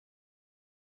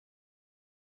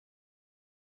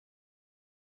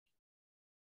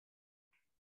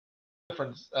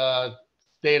different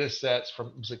data sets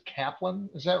from, was it Kaplan?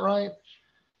 Is that right?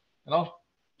 And I'll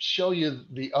show you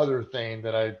the other thing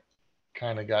that I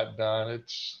kind of got done.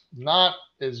 It's not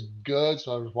as good,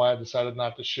 so that's why I decided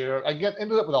not to share it.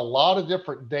 Ended up with a lot of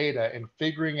different data and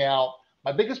figuring out.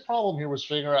 My biggest problem here was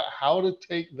figuring out how to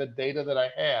take the data that I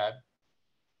had.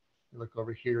 Look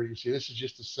over here. You see, this is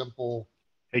just a simple.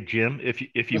 Hey Jim, This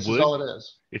is all it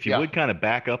is. if you Yeah. would kind of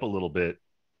back up a little bit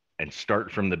and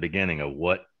start from the beginning of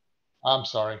I'm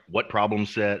sorry. what problem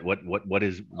set, what are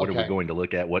we Okay. going to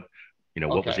look at, what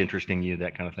was Okay. interesting you,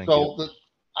 that kind of thing. Yep. So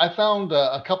I found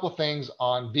a couple of things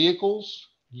on vehicles.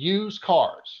 Used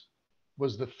cars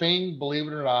was the thing, believe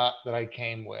it or not, that I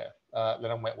came with, that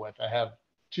I went with. I have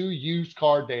two used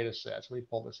car data sets. Let me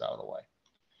pull this out of the way.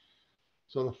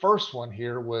 So the first one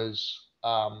here was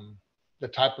the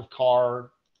type of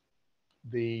car,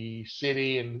 the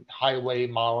city and highway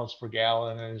miles per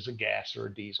gallon, and is a gas or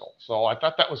a diesel. So I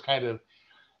thought that was kind of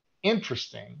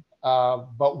interesting.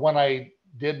 But when I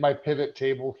did my pivot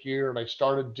table here and I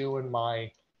started doing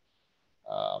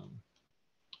um,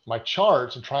 my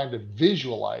charts and trying to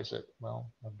visualize it,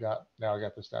 well, I got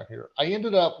this down here. I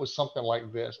ended up with something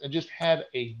like this and just had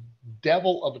a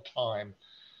devil of a time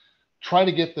trying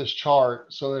to get this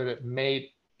chart so that it made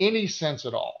any sense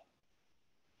at all.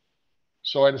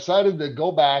 So I decided to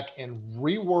go back and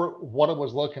rework what I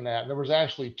was looking at. There was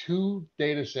actually two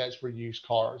data sets for used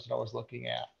cars that I was looking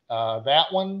at. That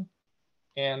one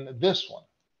and this one.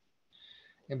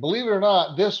 And believe it or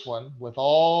not, this one with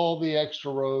all the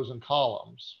extra rows and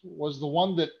columns was the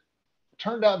one that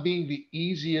turned out being the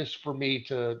easiest for me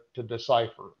to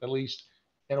decipher, at least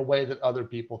in a way that other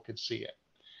people could see it.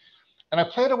 And I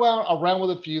played around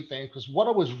with a few things because what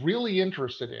I was really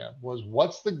interested in was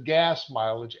what's the gas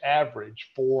mileage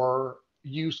average for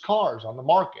used cars on the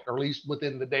market, or at least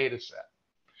within the data set.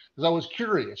 Because I was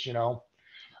curious,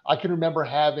 I can remember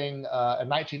having a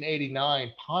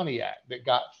 1989 Pontiac that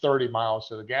got 30 miles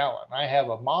to the gallon. I have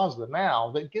a Mazda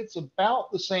now that gets about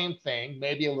the same thing,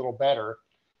 maybe a little better,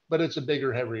 but it's a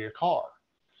bigger, heavier car.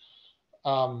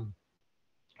 Um,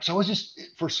 so it was just,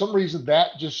 for some reason,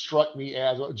 that just struck me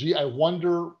as, gee, I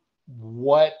wonder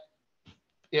what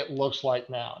it looks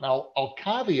like now. Now, I'll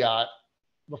caveat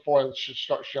before I should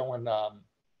start showing uh,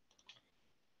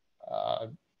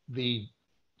 the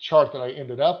chart that I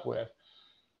ended up with.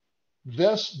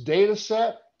 This data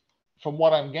set, from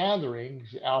what I'm gathering,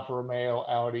 Alfa Romeo,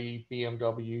 Audi,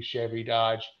 BMW, Chevy,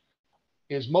 Dodge,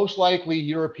 is most likely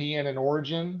European in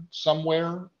origin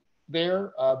somewhere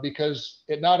there, because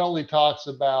it not only talks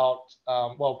about,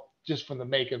 well, just from the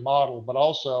make and model, but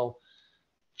also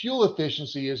fuel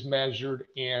efficiency is measured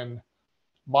in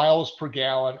miles per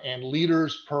gallon and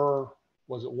liters per,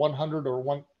 was it 100 or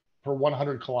one per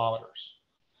 100 kilometers,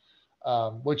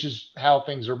 which is how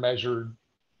things are measured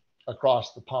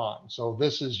across the pond. So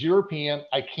this is European.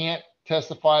 I can't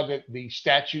testify that the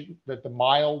statute, that the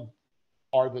mile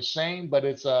are the same, but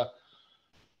it's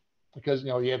because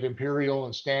you have imperial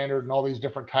and standard and all these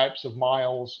different types of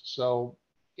miles. So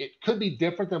it could be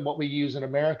different than what we use in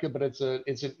America, but it's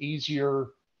an easier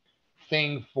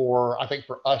thing for, I think,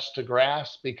 for us to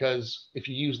grasp, because if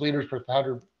you use liters per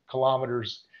 100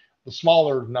 kilometers, the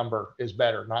smaller number is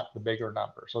better, not the bigger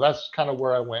number. So that's kind of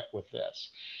where I went with this.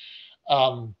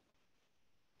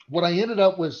 What I ended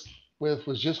up with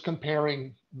was just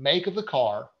comparing make of the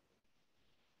car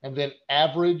and then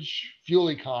average fuel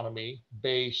economy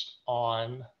based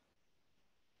on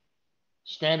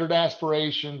standard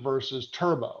aspiration versus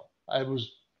turbo. I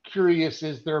was curious,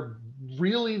 is there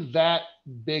really that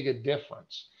big a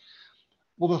difference?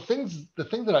 Well, the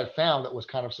thing that I found that was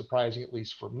kind of surprising, at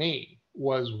least for me,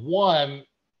 was one,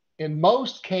 in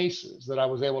most cases that I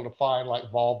was able to find, like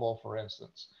Volvo, for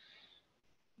instance,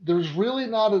 there's really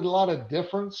not a lot of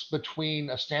difference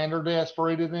between a standard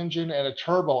aspirated engine and a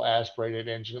turbo aspirated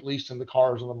engine, at least in the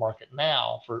cars on the market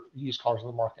now, for used cars on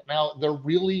the market now. They're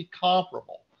really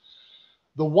comparable.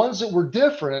 The ones that were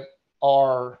different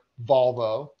are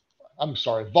Volkswagen,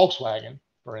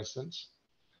 for instance,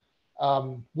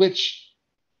 which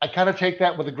I kind of take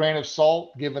that with a grain of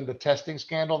salt, given the testing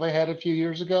scandal they had a few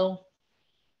years ago.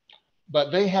 But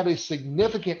they had a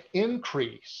significant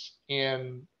increase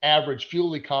in average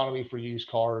fuel economy for used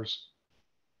cars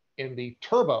in the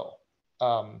turbo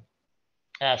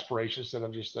aspiration instead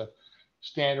of just the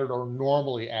standard or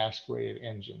normally aspirated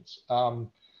engines.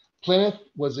 Plymouth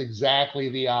was exactly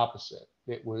the opposite.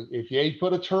 It was, if you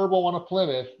put a turbo on a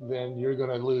Plymouth, then you're going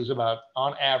to lose about,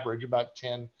 on average, about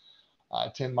 10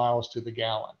 miles to the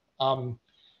gallon.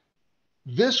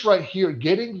 This right here,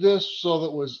 getting this so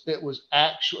that it was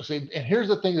actually, and here's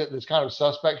the thing that's kind of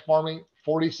suspect for me: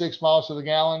 46 miles to the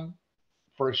gallon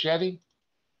for a Chevy,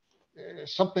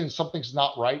 something's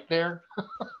not right there.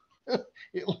 At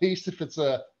least if it's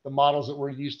the models that we're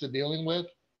used to dealing with.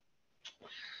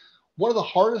 One of the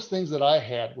hardest things that I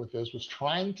had with this was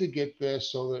trying to get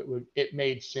this so that it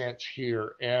made sense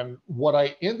here. And what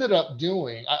I ended up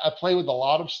doing, I play with a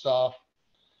lot of stuff.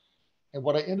 And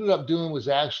what I ended up doing was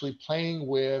actually playing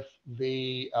with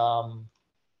the, oh,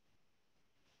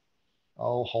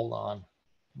 hold on.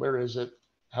 Where is it?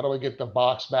 How do I get the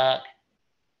box back?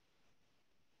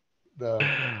 The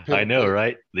I know, table.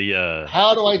 right?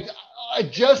 How do I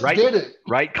just did it.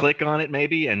 Right click on it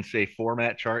maybe and say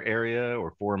format chart area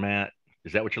or format.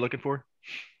 Is that what you're looking for?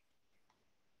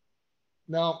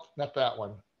 No, not that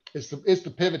one. It's the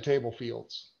pivot table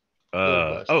fields.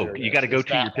 Field list. Oh, There it you got is. to go It's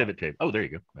to your that one. pivot table. Oh, there you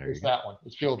go. There you It's go. that one.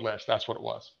 It's field list. That's what it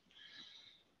was.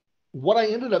 What I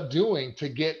ended up doing to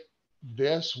get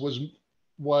this was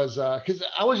because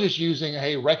I was just using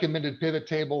a recommended pivot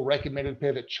table, recommended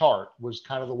pivot chart was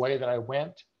kind of the way that I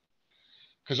went,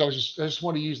 because I just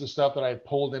want to use the stuff that I had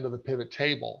pulled into the pivot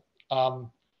table. What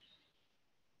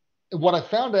I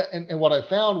found and what I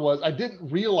found was I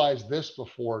didn't realize this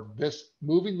before. This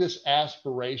moving this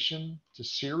aspiration to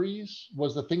series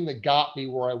was the thing that got me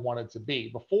where I wanted to be.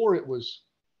 Before it was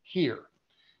here,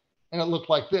 and it looked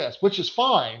like this, which is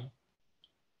fine.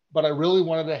 But I really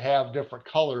wanted to have different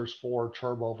colors for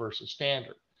turbo versus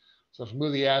standard. So if I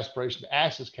move the aspiration to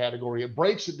axis category, it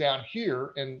breaks it down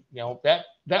here, and that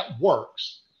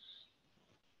works.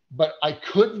 But I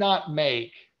could not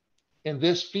make in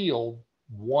this field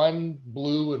one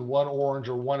blue and one orange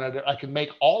or one other. I could make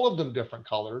all of them different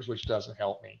colors, which doesn't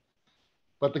help me.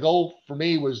 But the goal for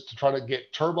me was to try to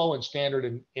get turbo and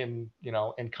standard in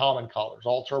common colors,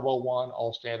 all turbo one,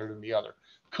 all standard in the other.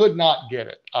 Could not get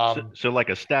it. So like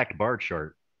a stacked bar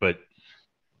chart, but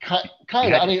kind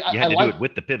of. I mean, you had to do it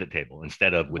with the pivot table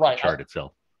instead of with the chart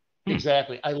itself.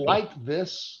 Exactly. I liked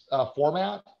this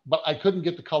format, but I couldn't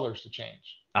get the colors to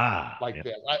change like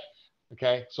this.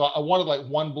 Okay, so I wanted like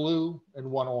one blue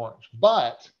and one orange,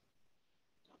 but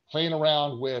playing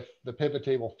around with the pivot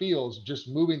table fields, just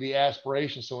moving the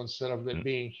aspiration. So instead of it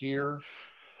being here,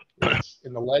 it's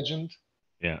in the legend.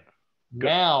 Yeah.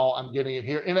 Now I'm getting it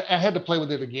here. And I had to play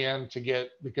with it again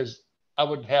because I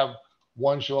would have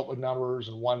one show up with numbers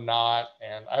and one not.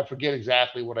 And I forget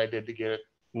exactly what I did to get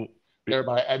it there,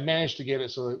 but I managed to get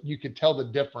it so that you could tell the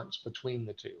difference between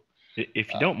the two.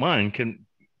 If you don't mind, can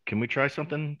we try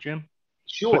something, Jim?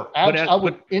 Sure. I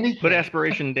would put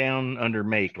aspiration down under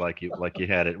make like you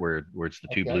had it where it's the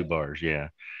two blue bars. Yeah.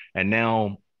 And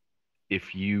now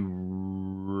if you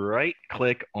right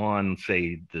click on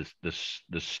say the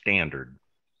standard,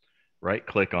 right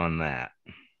click on that.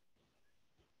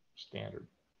 Standard.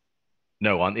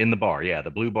 No, in the bar. Yeah,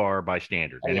 the blue bar by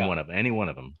standard. Any one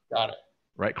of them. Got it.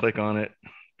 Right click on it.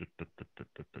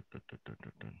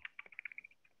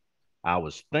 I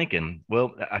was thinking,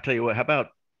 well, I tell you what, how about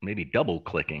maybe double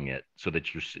clicking it so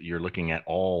that you're looking at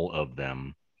all of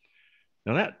them.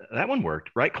 Now that one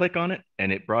worked. Right click on it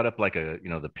and it brought up like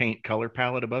the paint color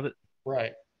palette above it.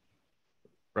 Right.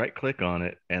 Right click on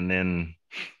it and then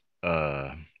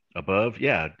above,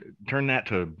 turn that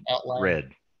to outline.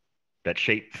 Red. That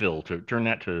shape fill to turn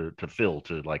that to fill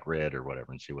to like red or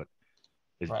whatever and see what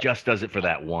it just does it for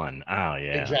that one. Oh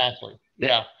yeah. Exactly.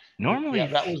 Yeah. Normally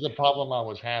that was the problem I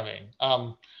was having.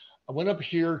 I went up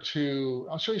here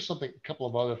I'll show you a couple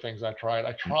of other things I tried.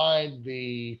 I tried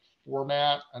the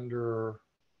format under,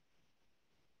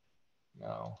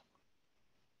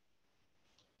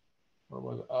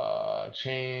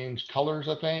 change colors,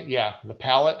 I think. Yeah, the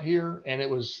palette here. And it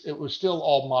was still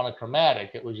all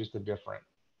monochromatic. It was just a different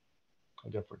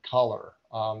color.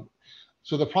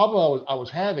 So the problem I was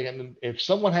having, and if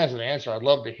someone has an answer, I'd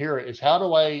love to hear it, is how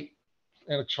do I,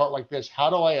 in a chart like this, how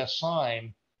do I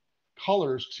assign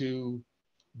colors to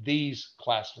these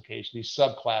classifications, these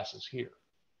subclasses here?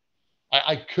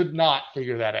 I could not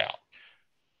figure that out.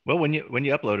 Well, when you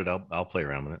upload it, I'll play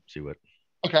around with it, see what.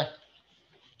 Okay.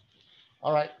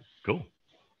 All right. Cool.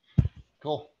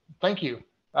 Thank you.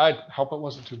 I hope it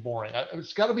wasn't too boring.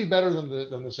 It's got to be better than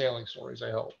the sailing stories,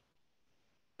 I hope.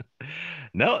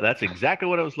 No, that's exactly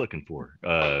what I was looking for.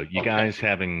 You guys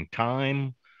having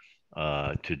time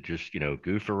to just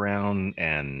goof around,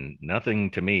 and nothing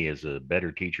to me is a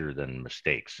better teacher than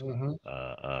mistakes.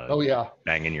 Mm-hmm.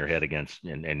 Banging your head against,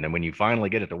 and then when you finally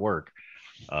get it to work,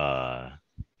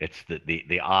 it's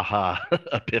the aha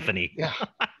epiphany. Yeah.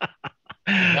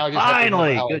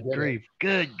 Finally,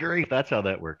 good grief, that's how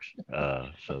that works.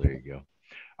 So there you go.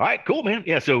 All right, cool, man.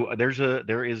 Yeah, so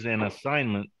there is an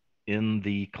assignment in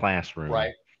the classroom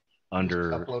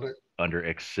under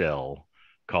Excel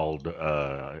called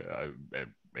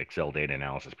Excel data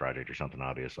analysis project or something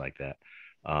obvious like that.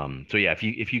 So yeah,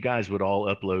 if you guys would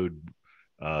all upload,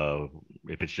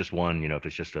 if it's just one, if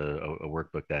it's just a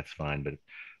workbook, that's fine. But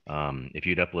if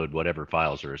you'd upload whatever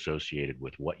files are associated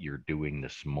with what you're doing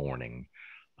this morning,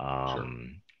 Sure.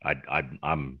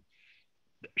 I'm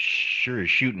sure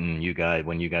shooting you guys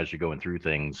when you guys are going through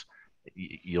things,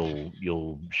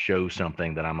 you'll show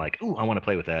something that I'm like, oh, I want to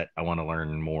play with that. I want to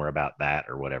learn more about that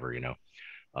or whatever.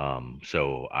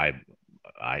 So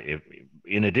if,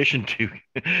 in addition to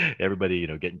everybody,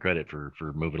 getting credit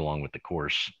for moving along with the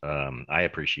course, I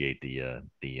appreciate the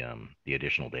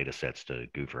additional data sets to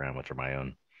goof around with for my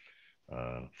own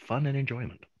fun and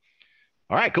enjoyment.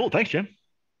 All right, cool. Thanks, Jim.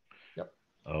 Yep.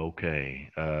 Okay,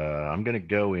 I'm gonna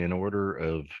go in order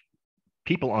of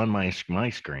people on my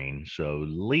screen. So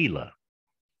Leela,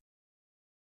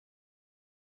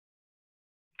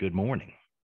 good morning.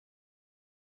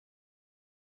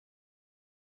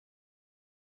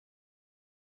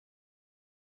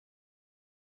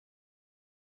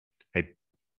 Hey,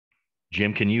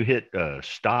 Jim, can you hit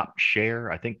stop share?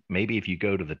 I think maybe if you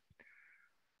go to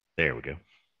there we go.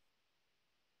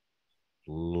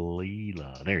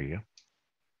 Leela, there you go.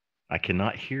 I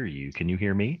cannot hear you. Can you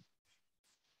hear me?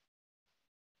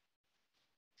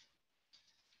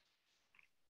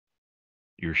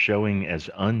 You're showing as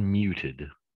unmuted,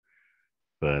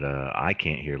 but I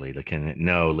can't hear Leela.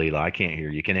 No, Leela, I can't hear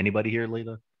you. Can anybody hear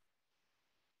Leela?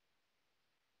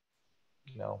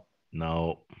 No.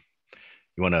 No.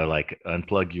 You want to like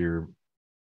unplug your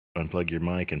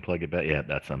mic and plug it back? Yeah,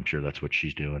 I'm sure that's what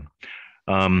she's doing.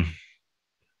 How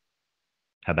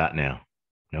about now?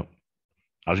 Nope.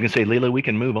 I was gonna say, Leela, we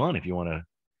can move on if you want to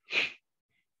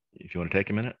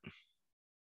take a minute.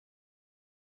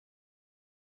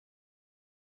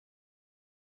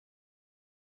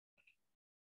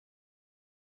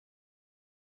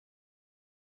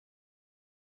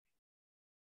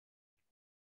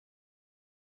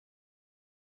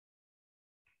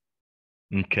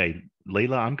 Okay,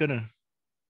 Leila, I'm gonna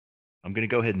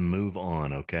go ahead and move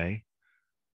on, okay?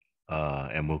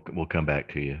 And we'll come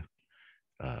back to you.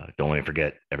 Don't let me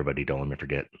forget, everybody. Don't let me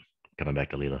forget. Coming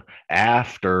back to Leila.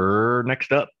 After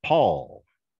next up, Paul.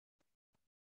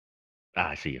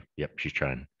 I see you. Yep, she's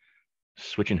trying.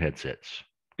 Switching headsets.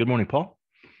 Good morning, Paul.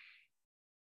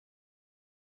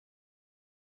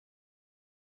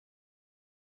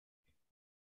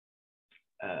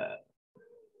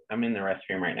 I'm in the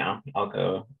restroom right now. I'll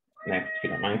go next if you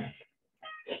don't mind.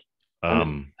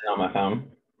 I'm on my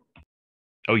phone.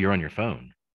 Oh, you're on your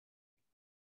phone.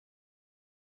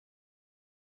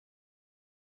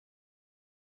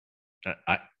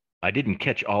 I didn't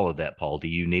catch all of that, Paul. Do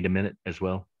you need a minute as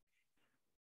well?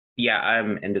 Yeah,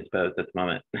 I'm indisposed at the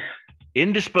moment.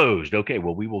 Indisposed. Okay,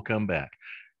 well, we will come back.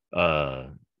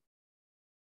 Well,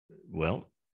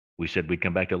 we said we'd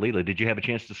come back to Leila. Did you have a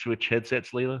chance to switch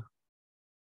headsets, Leila?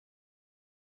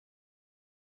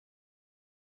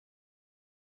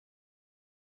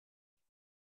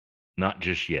 Not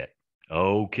just yet.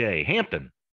 Okay,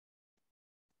 Hampton.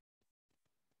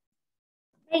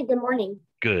 Hey, good morning.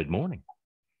 Good morning.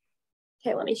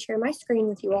 Okay, let me share my screen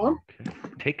with you all. Okay,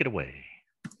 take it away.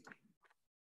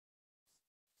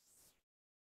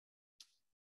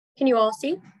 Can you all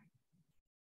see?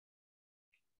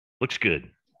 Looks good.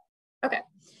 Okay.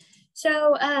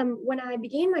 So when I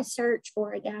began my search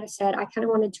for a data set, I kind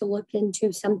of wanted to look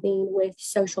into something with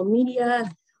social media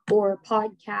or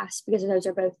podcasts, because those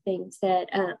are both things that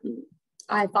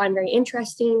I find very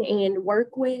interesting and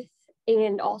work with.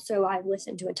 And also I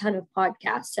listen to a ton of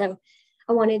podcasts. So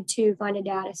I wanted to find a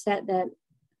data set that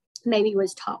maybe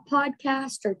was top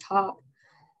podcast or top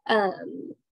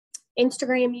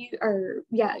Instagram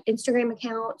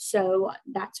account. So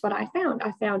that's what I found.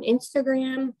 I found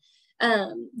Instagram.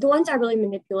 The ones I really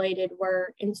manipulated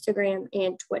were Instagram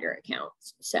and Twitter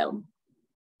accounts. So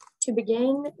to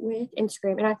begin with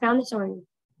Instagram, and I found this on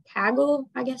Kaggle,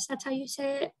 I guess that's how you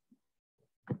say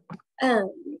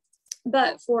it.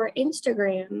 But for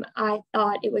Instagram, I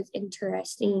thought it was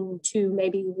interesting to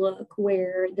maybe look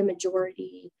where the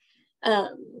majority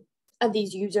of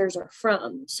these users are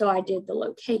from. So I did the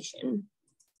location.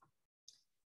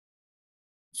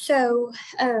 So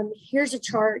here's a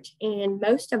chart, and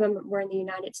most of them were in the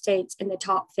United States in the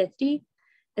top 50.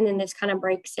 And then this kind of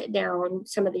breaks it down,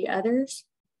 some of the others.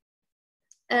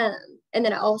 And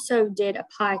then I also did a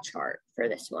pie chart for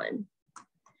this one.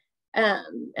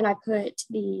 And I put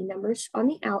the numbers on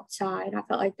the outside. I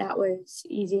felt like that was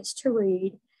easiest to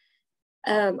read.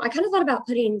 I kind of thought about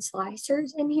putting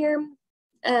slicers in here,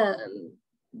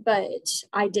 but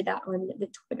I did that on the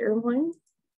Twitter one.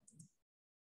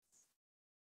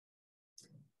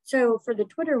 So for the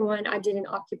Twitter one, I did an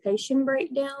occupation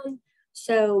breakdown.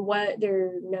 So what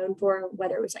they're known for,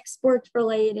 whether it was like sports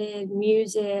related,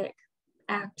 music,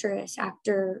 actress,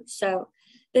 actor. So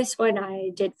this one I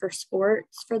did for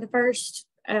sports for the first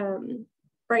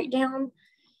breakdown.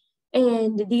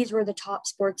 And these were the top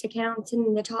sports accounts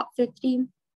in the top 50.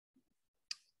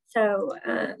 So,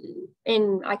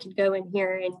 and I could go in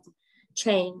here and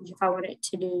change if I wanted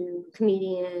to do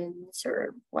comedians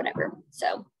or whatever.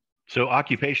 So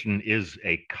occupation is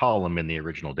a column in the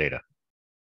original data.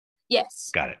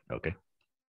 Yes. Got it. Okay.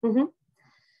 Mm-hmm.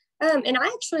 And I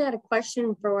actually had a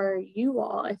question for you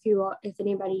all, if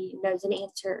anybody knows an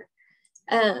answer.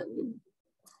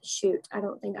 Shoot, I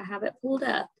don't think I have it pulled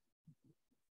up.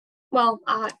 Well,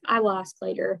 I will ask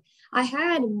later. I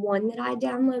had one that I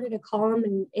downloaded, a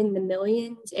column in the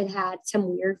millions. It had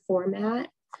some weird format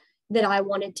that I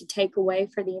wanted to take away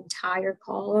for the entire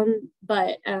column,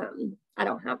 but I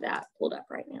don't have that pulled up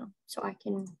right now, so I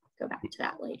can go back to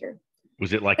that later.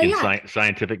 Was it like but in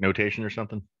scientific notation or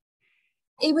something?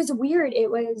 It was weird. It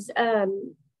was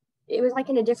like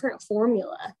in a different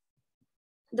formula,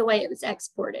 the way it was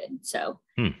exported. So,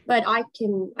 but I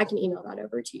can email that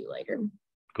over to you later.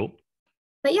 Cool.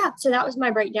 But yeah, so that was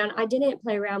my breakdown. I didn't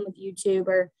play around with YouTube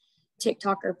or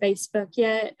TikTok or Facebook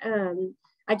yet.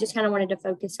 I just kind of wanted to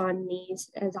focus on these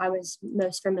as I was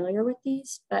most familiar with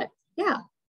these. But yeah.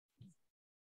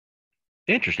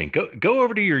 Interesting. Go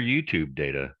over to your YouTube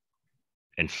data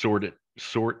and sort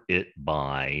it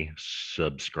by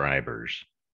subscribers.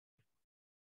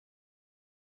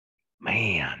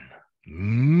 Man,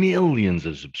 millions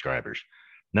of subscribers.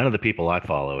 None of the people I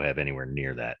follow have anywhere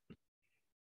near that.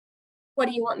 What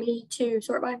do you want me to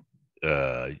sort by?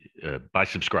 By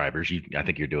subscribers. I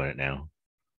think you're doing it now.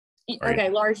 Okay,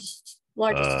 large to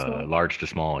small. Large to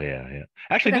small, yeah.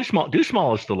 Actually, okay. do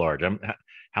smallest to large.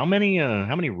 How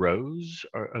many rows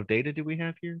of data do we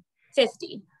have here?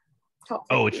 50. Top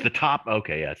 50. Oh, it's the top.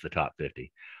 Okay, yeah, it's the top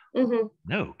 50. Mm-hmm.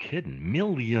 No kidding,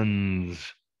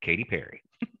 millions. Katy Perry.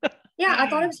 Yeah, I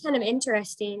thought it was kind of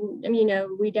interesting. I mean,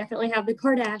 we definitely have the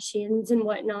Kardashians and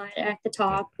whatnot at the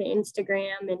top, the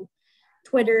Instagram and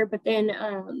Twitter, but then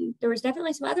there was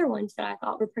definitely some other ones that I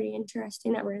thought were pretty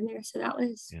interesting that were in there. So that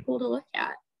was cool to look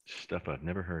at. Stuff I've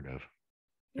never heard of.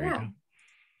 There you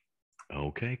go.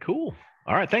 Okay, cool.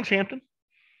 All right. Thanks, Hampton.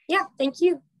 Yeah, thank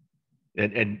you.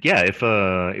 And yeah, if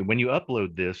when you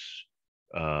upload this,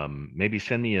 maybe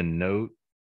send me a note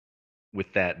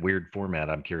with that weird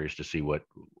format. I'm curious to see what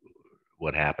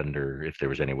happened or if there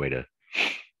was any way to.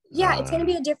 Yeah, it's going to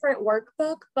be a different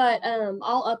workbook, but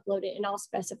I'll upload it and I'll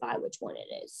specify which one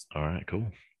it is. All right,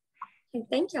 cool. Okay,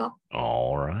 thank y'all.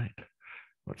 All right.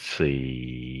 Let's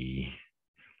see.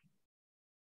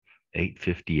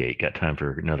 8:58. Got time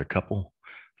for another couple.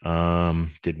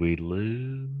 Did we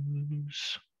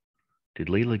lose? Did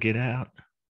Leela get out?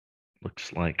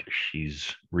 Looks like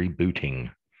she's rebooting.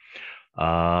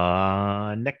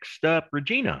 Next up,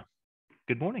 Regina.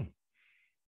 Good morning.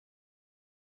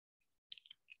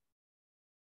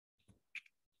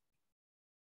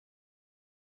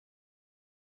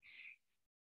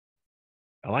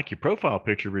 I like your profile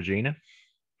picture, Regina.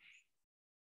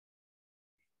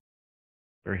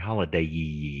 Very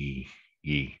holiday-y.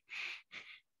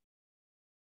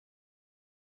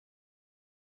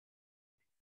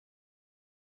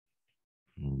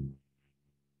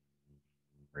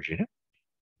 Regina?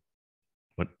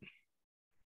 What?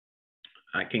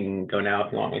 I can go now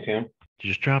if you want me to. You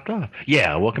just dropped off.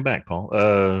 Yeah, welcome back, Paul.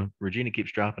 Regina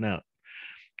keeps dropping out.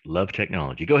 Love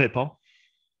technology. Go ahead, Paul.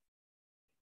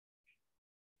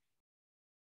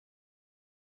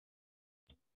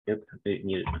 Yep, I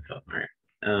muted myself. All right.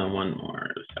 One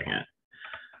more second.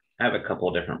 I have a couple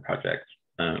of different projects.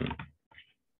 Because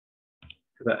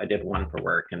I did one for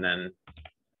work and then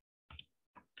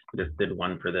I just did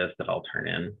one for this that I'll turn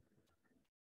in.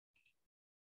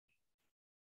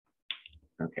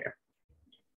 Okay.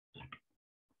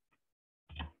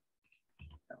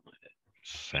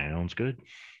 Sounds good.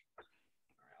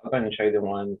 I'll go ahead and show you the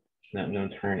one that I'm going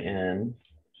to turn in.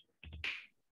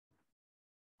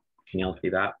 Can you all see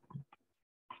that?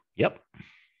 Yep.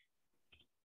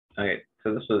 Okay,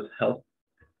 so this was health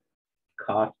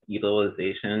cost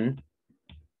utilization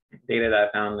data that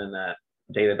I found in that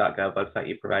data.gov website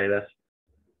you provided us.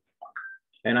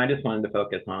 And I just wanted to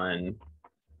focus on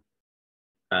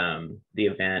the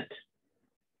event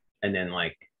and then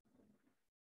like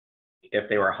if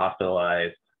they were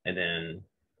hospitalized, and then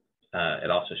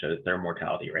it also shows their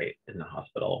mortality rate in the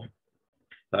hospital.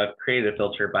 So I've created a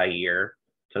filter by year.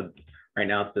 So right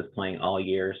now it's displaying all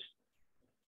years.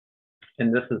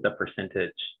 And this is the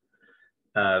percentage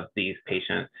of these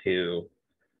patients who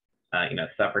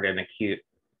suffered an acute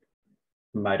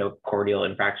myocardial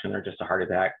infarction or just a heart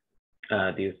attack,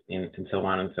 and so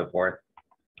on and so forth.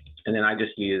 And then I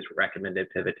just use recommended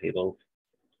pivot tables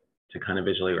to kind of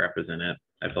visually represent it.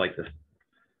 I feel like this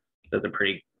does a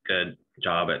pretty good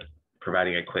job at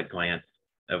providing a quick glance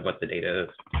of what the data is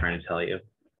trying to tell you.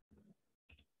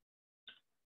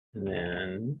 And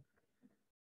then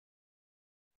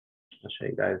I'll show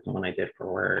you guys the one I did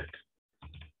for work.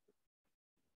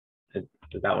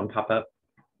 Did that one pop up?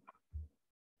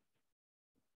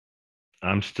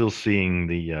 I'm still seeing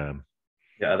the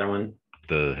other one.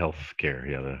 The healthcare,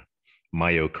 yeah, the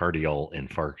myocardial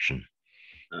infarction.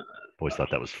 Always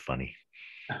thought that was funny.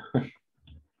 Okay,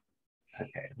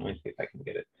 let me see if I can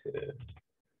get it to. I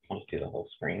want to see the whole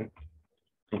screen.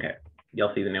 Okay,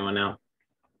 y'all see the new one now?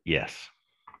 Yes.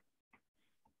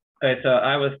 Okay, so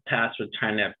I was tasked with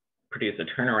trying to produce a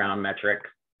turnaround metric.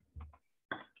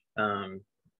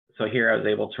 So here I was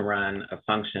able to run a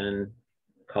function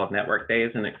called network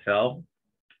days in Excel.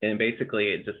 And basically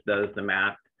it just does the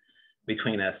math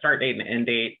between a start date and end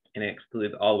date, and it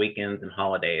excludes all weekends and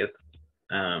holidays.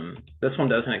 This one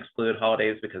doesn't exclude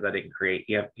holidays because I didn't create,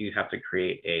 you have to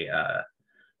create a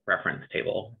reference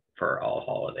table for all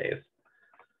holidays.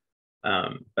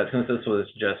 But since this was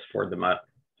just for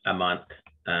a month,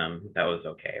 that was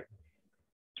okay.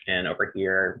 And over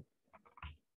here,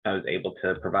 I was able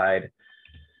to provide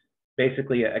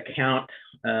basically a count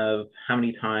of how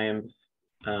many times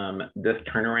this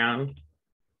turnaround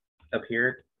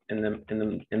appeared in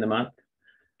the month,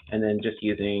 and then just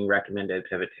using recommended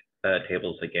pivot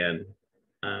tables again.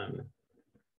 I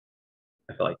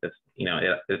feel like this,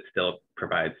 it still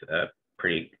provides a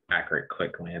pretty accurate,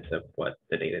 quick glance of what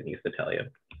the data needs to tell you.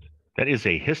 That is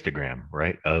a histogram,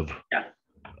 right? Of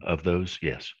those,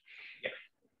 yes. Yes.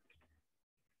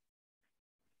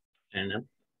 And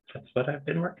that's what I've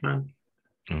been working on.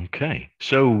 Okay,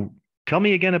 so tell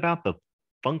me again about the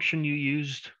function you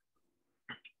used.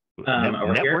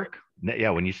 Network?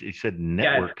 Yeah, when you said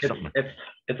network, something.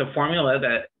 It's a formula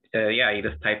that you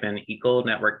just type in equal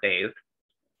network days.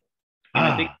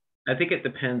 And I think it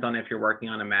depends on if you're working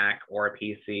on a Mac or a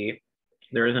PC.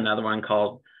 There is another one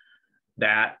called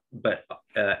DAAT, but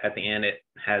at the end it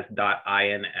has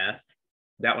 .ins.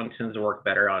 That one tends to work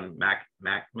better on Mac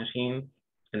machines,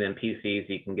 and then PCs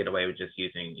you can get away with just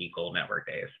using equal network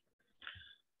days.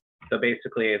 So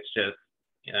basically, it's just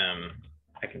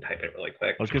I can type it really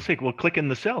quick. I was gonna say, well, click in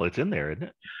the cell; it's in there, isn't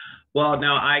it? Well,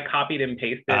 no, I copied and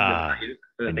pasted the values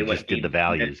so and they just did the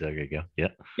values. There you go. Yeah.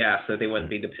 Yeah, so they wouldn't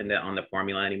be dependent on the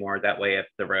formula anymore. That way, if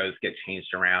the rows get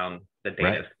changed around, the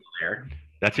data is still there.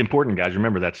 That's important, guys.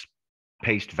 Remember, that's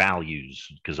paste values,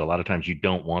 because a lot of times you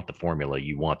don't want the formula;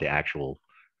 you want the actual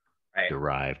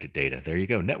derived data. There you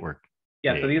go. Network.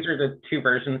 Yeah. So these are the two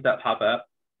versions that pop up,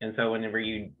 and so whenever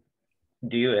you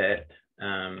do it,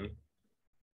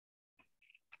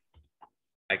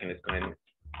 I can just go ahead and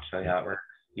show you how it works.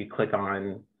 You click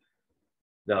on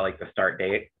the start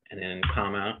date and then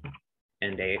comma,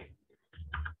 end date,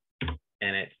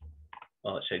 and it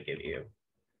should give you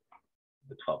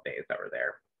the 12 days that were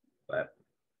there, but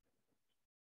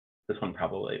this one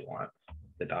probably wants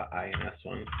the .ins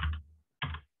one.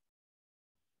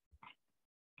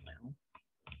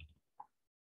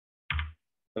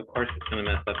 Of course, it's going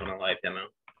to mess up on a live demo.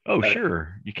 Oh,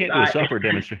 sure. You can't do a software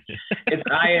demonstration. It's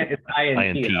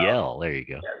INTL. There you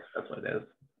go. Yes, that's what it is.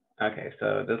 Okay,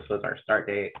 so this was our start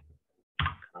date,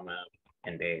 comma,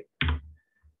 end date,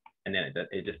 and then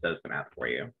it just does the math for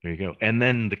you. There you go. And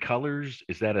then the colors,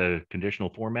 is that a conditional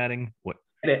formatting? What?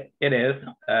 It is.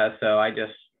 So I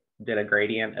just did a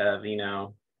gradient of,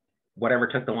 whatever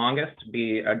took the longest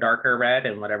be a darker red,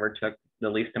 and whatever took the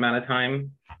least amount of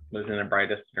time was in the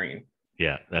brightest green.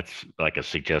 Yeah, that's like a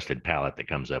suggested palette that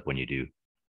comes up when you do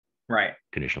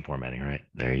conditional formatting, right?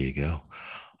 There you go.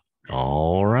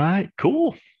 All right,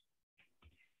 cool.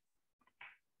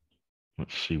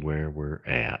 Let's see where we're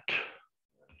at.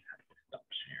 Stop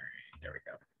sharing. There we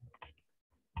go.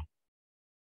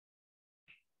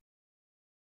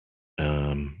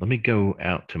 Let me go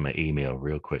out to my email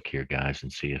real quick here, guys,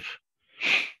 and see if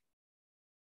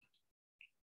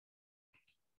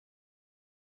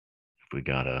we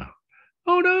got a,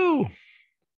 oh no,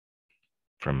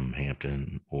 from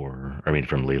Hampton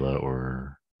from Leela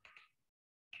or.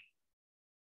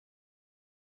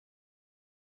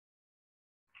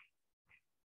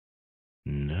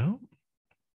 No.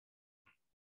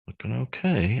 Looking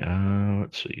okay.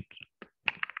 Let's see.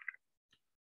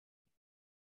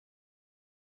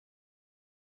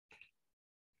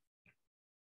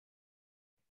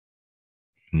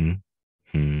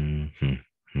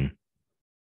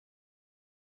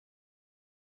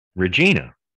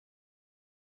 Regina.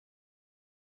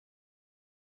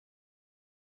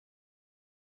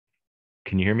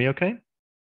 Can you hear me okay?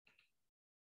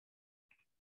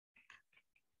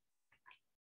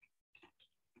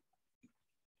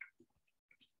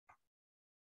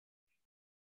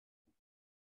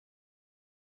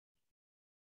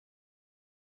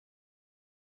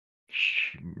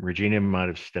 Regina might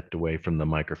have stepped away from the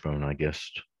microphone, I guess,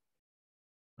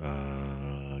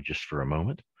 just for a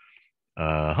moment.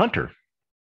 Hunter.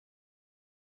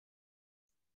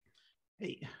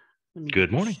 Hey,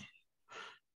 Good morning.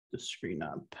 The screen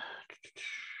up.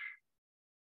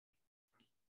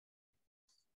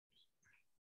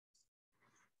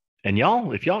 And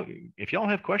y'all, if y'all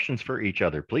have questions for each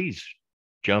other, please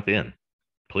jump in,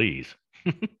 please.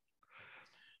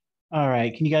 All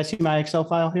right, can you guys see my Excel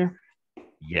file here?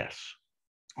 Yes.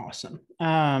 Awesome.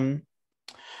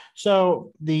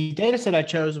 So the data set I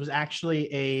chose was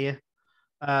actually a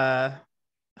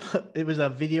it was a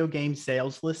video game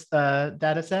sales list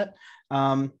data set.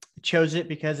 Chose it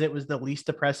because it was the least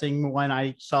depressing one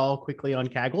I saw quickly on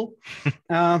Kaggle.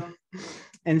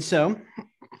 And so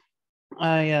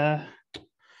I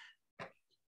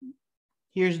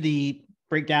here's the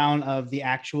breakdown of the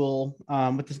actual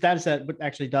what this data set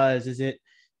actually does is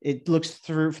it looks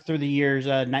through the years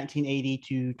 1980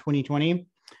 to 2020,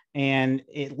 and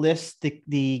it lists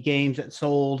the games that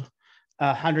sold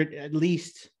at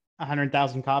least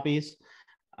 100,000 copies,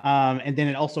 and then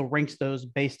it also ranks those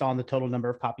based on the total number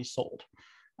of copies sold.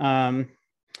 And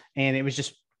it was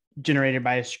just generated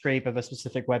by a scrape of a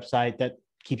specific website that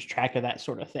keeps track of that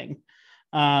sort of thing.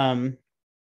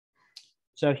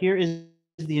 So here is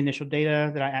the initial data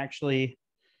that I actually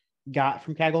got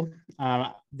from Kaggle.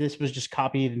 This was just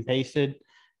copied and pasted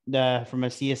from a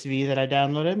CSV that I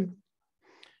downloaded.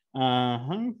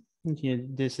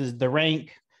 This is the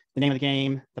rank, the name of the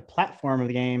game, the platform of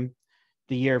the game,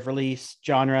 the year of release,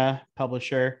 genre,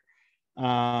 publisher.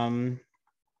 And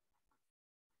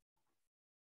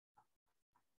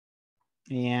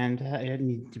I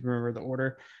need to remember the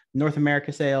order. North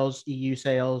America sales, EU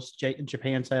sales,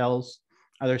 Japan sales,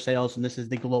 other sales, and this is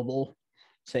the global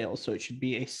sales. So it should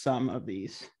be a sum of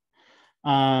these.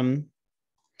 First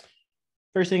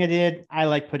thing I did, I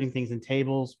like putting things in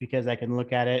tables because I can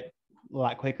look at it a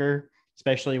lot quicker,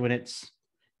 especially when it's,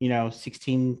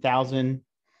 16,000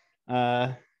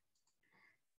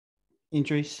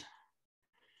 entries.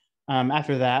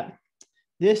 After that,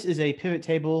 this is a pivot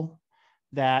table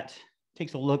that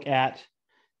takes a look at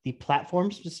the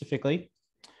platform specifically,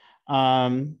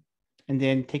 and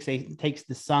then takes the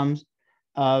sums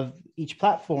of each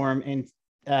platform and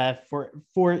for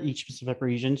each specific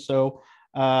region. So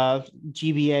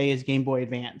GBA is Game Boy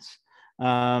Advance.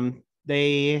 All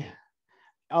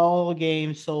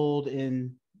games sold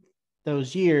in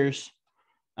those years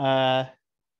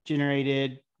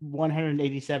generated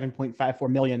 187.54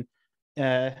 million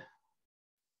in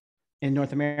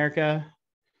North America,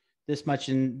 this much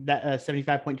in that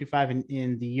 75.25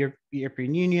 in the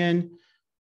European Union,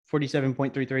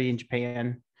 47.33 in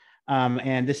Japan.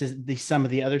 And this is the sum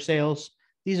of the other sales.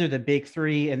 These are the big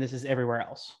three, and this is everywhere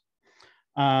else.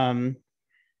 And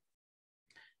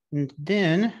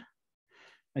then,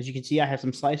 as you can see, I have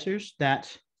some slicers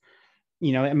that,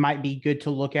 it might be good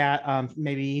to look at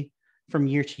maybe from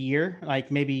year to year. Like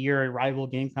maybe you're a rival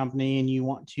game company and you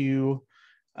want to,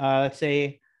 let's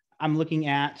say, I'm looking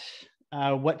at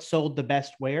what sold the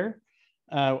best where,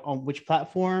 on which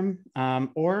platform,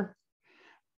 or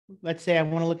let's say I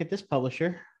want to look at this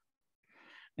publisher,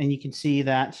 and you can see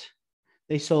that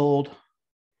they sold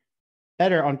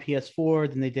better on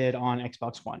PS4 than they did on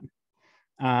Xbox One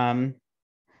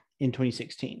in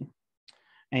 2016.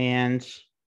 And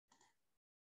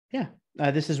yeah,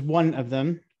 this is one of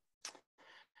them.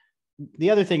 The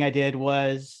other thing I did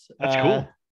was that's cool.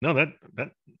 No,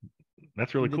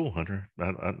 that's really cool, Hunter.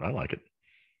 I like it.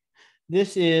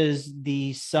 This is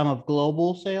the sum of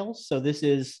global sales. So this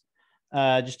is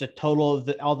just a total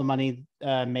of all the money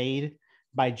made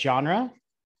by genre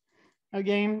of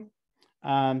game.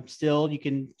 Still, you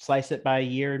can slice it by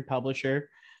year and publisher.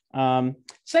 Decided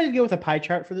to go with a pie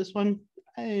chart for this one.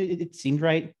 It seemed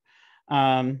right.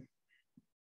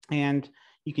 And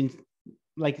you can,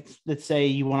 like, let's say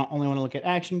you only want to look at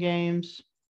action games.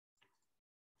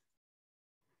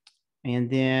 And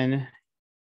then,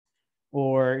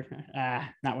 or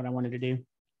not what I wanted to do.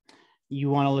 You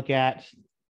want to look at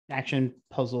action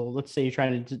puzzle. Let's say you're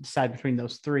trying to decide between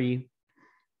those three.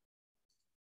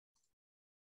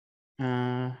 Need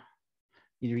to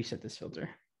reset this filter.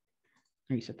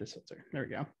 There we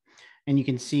go. And you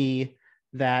can see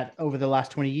that over the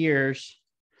last 20 years,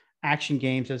 action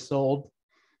games have sold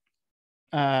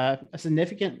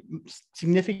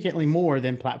significantly more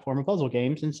than platform and puzzle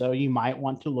games. And so you might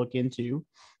want to look into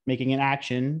making an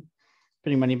action,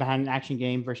 putting money behind an action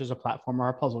game versus a platform or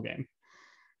a puzzle game.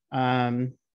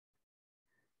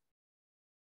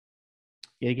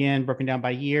 Again, broken down by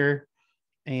year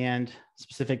and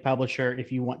specific publisher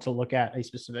if you want to look at a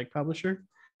specific publisher.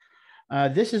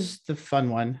 This is the fun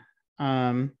one.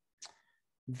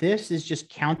 This is just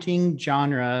counting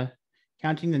genre,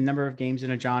 counting the number of games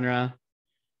in a genre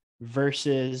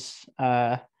versus,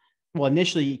 well,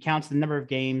 initially it counts the number of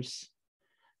games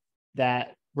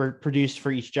that were produced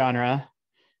for each genre,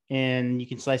 and you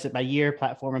can slice it by year,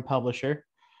 platform, and publisher.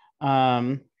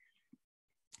 But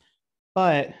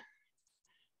I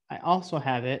also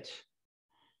have it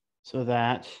so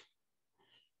that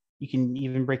you can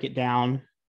even break it down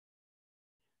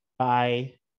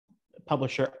by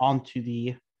publisher onto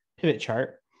the pivot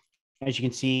chart. As you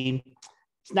can see,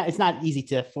 it's not easy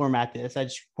to format this. I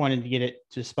just wanted to get it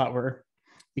to a spot where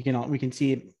we can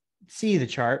see the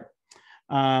chart.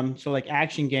 So like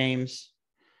action games,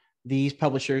 these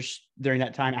publishers during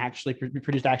that time actually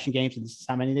produced action games, and this is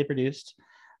how many they produced.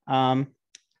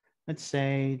 Let's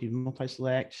say do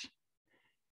multi-select.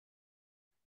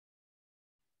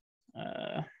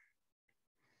 It's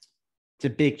a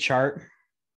big chart.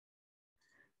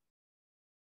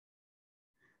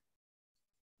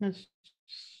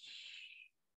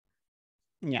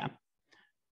 Yeah.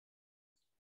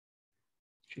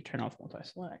 Should turn off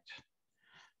multi-select.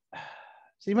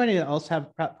 Does anybody else have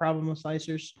a problem with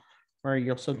slicers where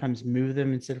you'll sometimes move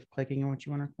them instead of clicking on what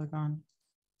you want to click on?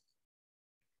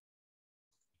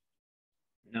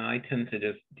 No, I tend to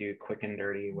just do quick and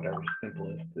dirty, whatever's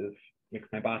simplest is makes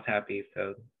my boss happy.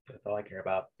 So that's all I care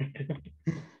about.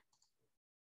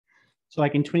 So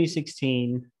like in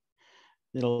 2016,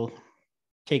 it'll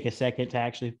take a second to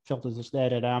actually filter this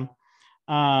data down.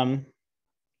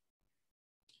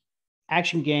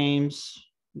 Action games,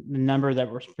 the number that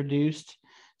was produced.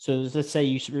 So let's say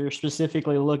you're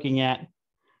specifically looking at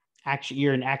action,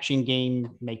 you're an action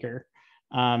game maker.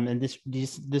 And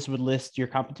this would list your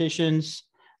competitions,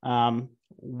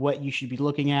 what you should be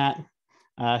looking at,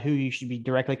 who you should be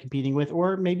directly competing with,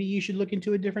 or maybe you should look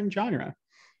into a different genre.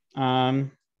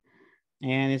 And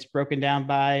it's broken down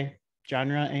by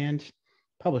genre and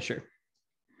publisher.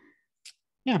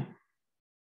 Yeah.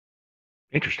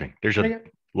 Interesting. There's a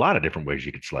lot of different ways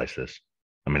you could slice this.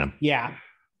 I mean,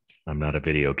 I'm not a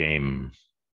video game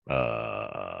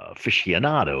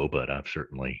aficionado, but I've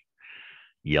certainly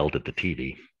yelled at the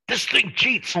TV. This thing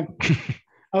cheats.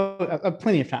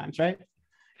 Plenty of times, right?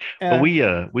 Well,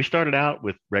 we started out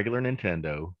with regular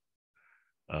Nintendo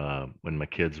when my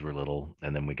kids were little,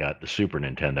 and then we got the Super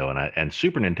Nintendo, and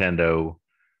Super Nintendo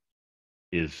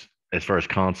is, as far as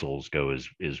consoles go, is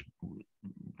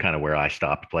kind of where I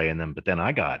stopped playing them. But then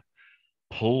I got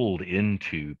pulled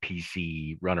into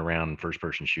PC run around first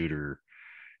person shooter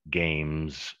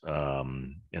games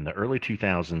in the early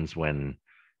 2000s when,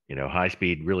 you know,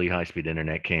 really high speed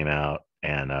internet came out,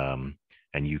 and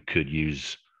you could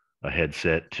use a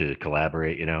headset to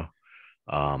collaborate, you know.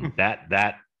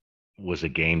 That was a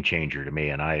game changer to me,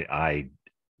 and I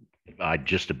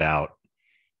just about,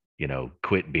 you know,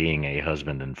 quit being a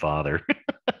husband and father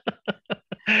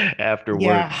after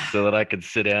work so that I could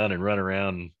sit down and run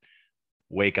around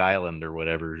Wake Island or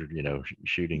whatever, you know,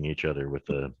 shooting each other with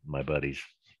my buddies.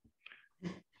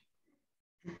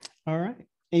 All right.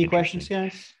 Any questions,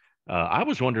 guys? I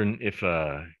was wondering if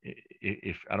I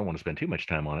don't want to spend too much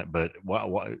time on it, but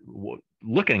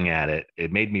looking at it,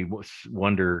 it made me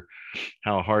wonder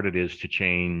how hard it is to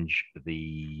change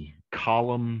the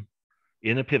column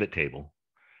in a pivot table.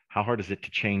 How hard is it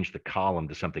to change the column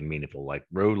to something meaningful, like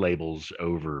row labels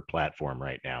over platform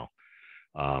right now?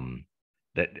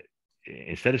 That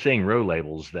instead of saying row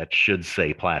labels, that should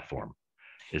say platform.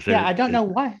 I don't know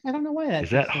why. I don't know why that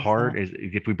is that hard.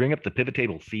 If we bring up the pivot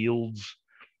table fields,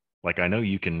 like I know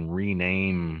you can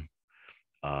rename.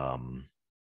 It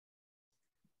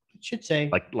should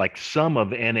say like sum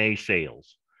of NA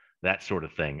sales, that sort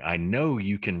of thing. I know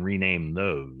you can rename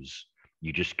those.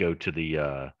 You just go to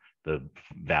the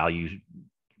value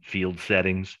field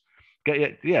settings.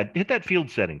 Yeah, hit that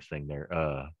field settings thing there.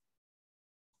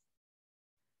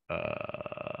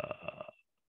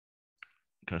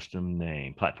 Custom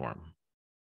name platform.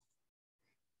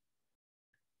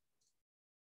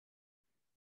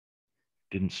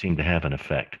 Didn't seem to have an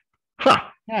effect. Huh.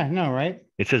 Yeah, no, right?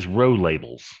 It says row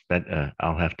labels. That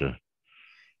I'll have to.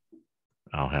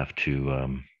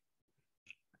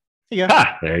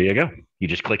 There you go. You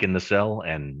just click in the cell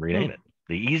and rename it.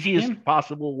 The easiest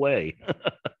possible way.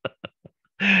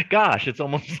 Gosh, it's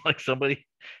almost like somebody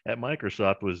at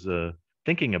Microsoft was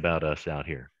thinking about us out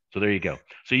here. So there you go.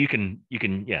 So you can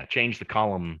change the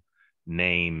column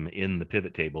name in the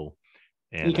pivot table.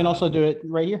 And you can also do it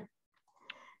right here.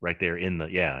 Right there in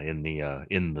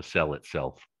the cell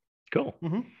itself. Cool.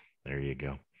 Mm-hmm. There you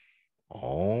go.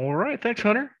 All right. Thanks,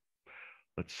 Hunter.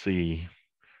 Let's see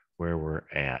where we're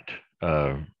at.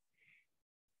 Boom,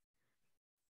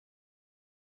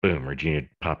 Regina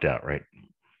popped out right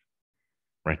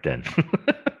then.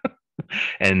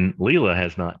 And Leela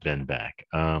has not been back.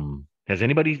 Has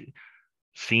anybody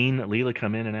seen Leela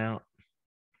come in and out?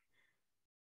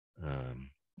 Let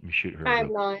me shoot her. I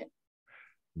have not. Let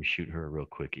me shoot her a real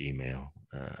quick email.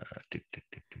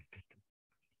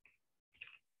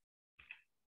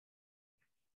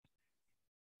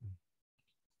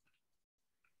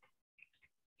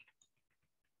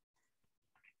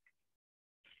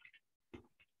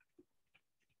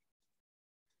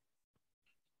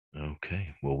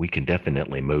 Okay, well, we can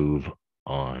definitely move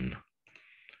on.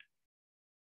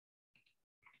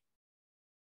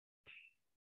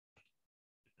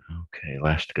 Okay,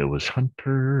 last to go was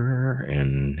Hunter,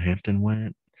 and Hampton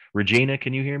went. Regina,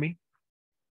 can you hear me?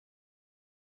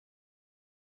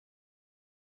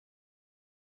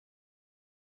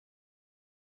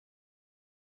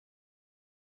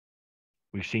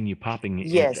 We've seen you popping.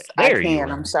 Yes, there I can. You are.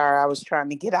 I'm sorry. I was trying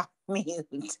to get off mute.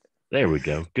 There we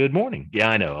go. Good morning.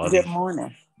 Yeah, I know. Good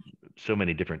morning. So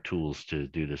many different tools to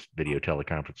do this video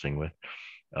teleconferencing with.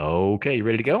 Okay, you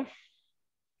ready to go?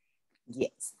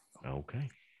 Yes. Okay.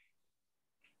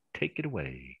 Take it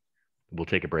away. We'll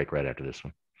take a break right after this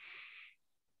one.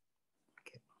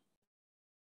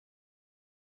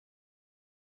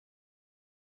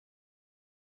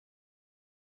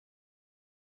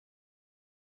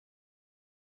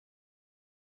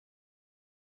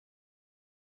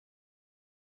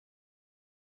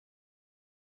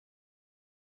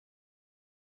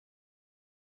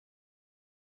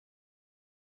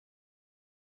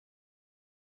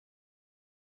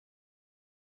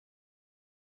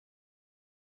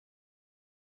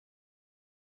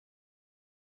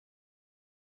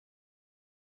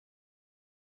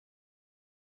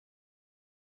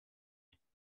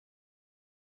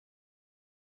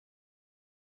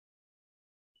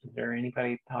 Is there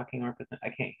anybody talking or I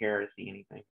can't hear or see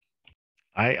anything?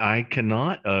 I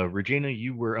cannot. Regina,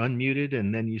 you were unmuted,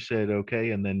 and then you said okay,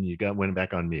 and then you went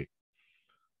back on mute.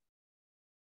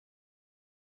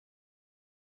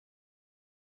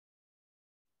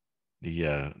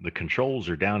 The controls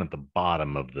are down at the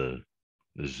bottom of the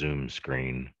Zoom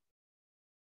screen.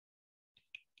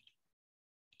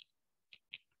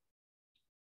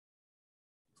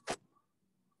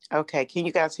 Okay, can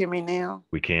you guys hear me now?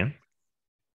 We can.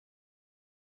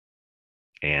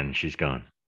 And she's gone.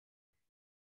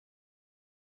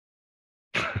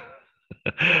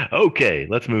 Okay,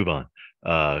 let's move on.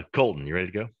 Colton, you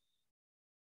ready to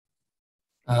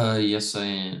go? Yes, I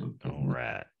am. All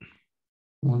right.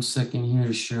 1 second here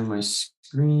to share my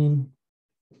screen.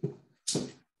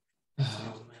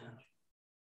 Oh,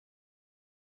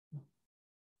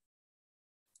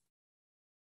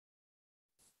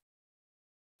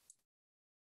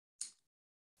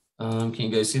 man. Can you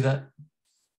guys see that?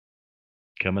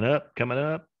 Coming up.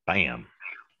 Bam.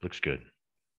 Looks good.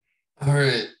 All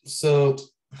right. So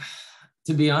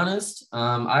to be honest,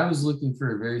 I was looking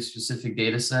for a very specific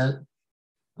data set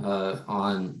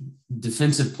on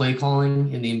defensive play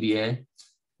calling in the NBA.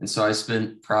 And so I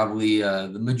spent probably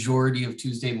the majority of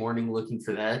Tuesday morning looking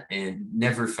for that and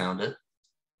never found it.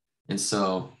 And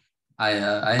so I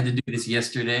had to do this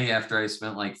yesterday after I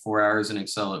spent like 4 hours in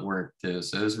Excel at work too.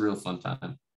 So it was a real fun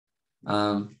time.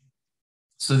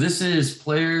 So this is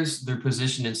players, their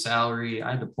position and salary. I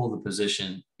had to pull the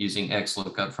position using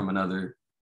XLOOKUP from another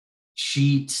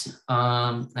sheet.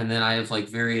 And then I have like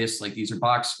various, like these are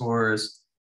box scores.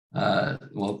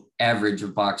 Average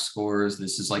of box scores.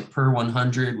 This is like per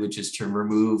 100, which is to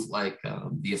remove like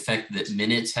the effect that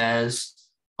minutes has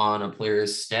on a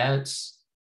player's stats.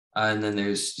 And then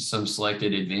there's some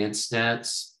selected advanced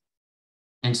stats.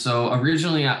 And so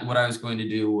originally what I was going to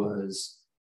do was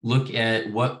look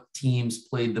at what teams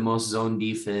played the most zone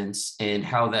defense and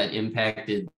how that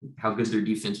impacted how good their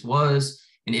defense was.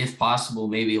 And if possible,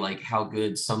 maybe like how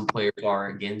good some players are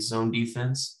against zone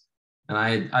defense. And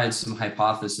I had some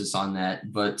hypothesis on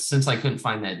that, but since I couldn't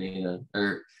find that data,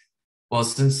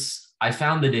 since I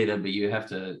found the data, but you have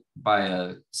to buy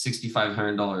a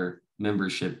 $6,500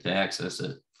 membership to access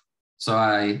it. So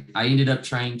I ended up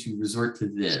trying to resort to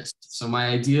this. So my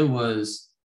idea was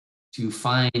to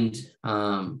find,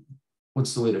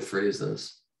 what's the way to phrase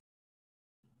this?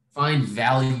 Find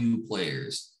value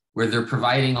players where they're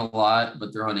providing a lot,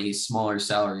 but they're on a smaller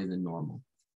salary than normal.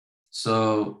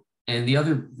 So, and the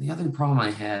other problem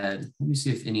I had, let me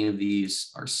see if any of these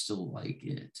are still like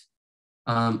it.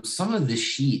 Some of the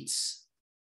sheets,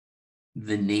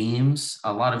 the names,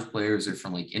 a lot of players are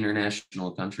from like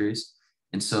international countries.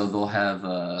 And so they'll have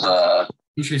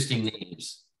interesting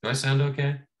names. Do I sound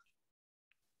okay?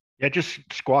 Yeah, just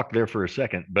squawk there for a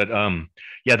second. But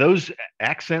yeah, those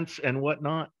accents and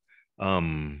whatnot,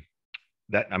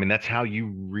 that's how you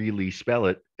really spell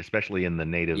it, especially in the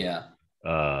native. Yeah.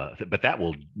 But that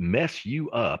will mess you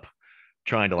up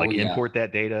trying to like import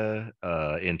that data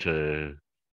into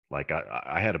like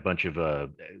I had a bunch of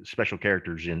special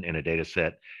characters in a data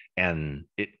set, and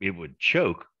it would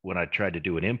choke when I tried to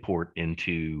do an import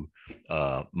into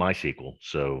MySQL.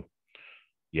 So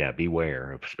yeah,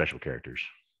 beware of special characters.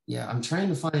 Yeah, I'm trying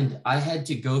to find, I had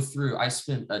to go through, I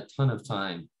spent a ton of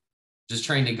time just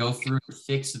trying to go through and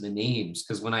fix the names,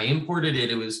 because when I imported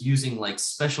it, it was using like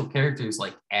special characters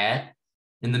like @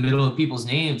 in the middle of people's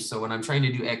names. So when I'm trying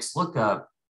to do XLOOKUP,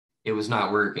 it was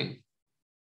not working.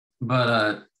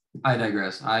 But I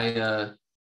digress. I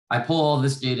pull all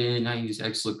this data in, I use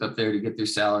XLOOKUP there to get their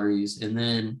salaries. And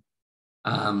then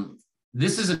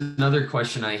this is another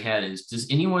question I had is, does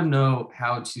anyone know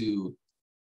how to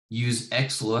use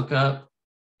XLOOKUP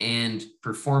and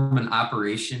perform an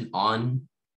operation on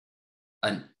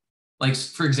like,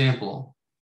 for example,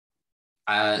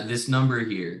 this number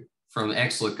here from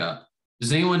XLOOKUP.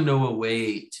 Does anyone know a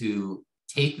way to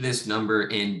take this number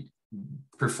and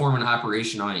perform an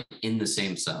operation on it in the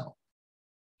same cell?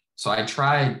 So I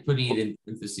tried putting it in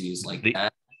parentheses like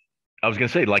that. I was going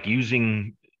to say, like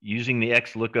using the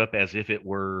XLOOKUP as if it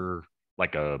were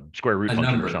like a square root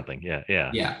function number or something.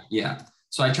 Yeah.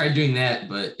 So I tried doing that,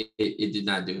 but it did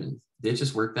not do it. Did it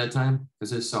just work that time?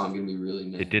 Because if so, I'm going to be really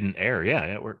mad. It didn't error. Yeah,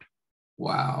 it worked.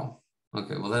 Wow.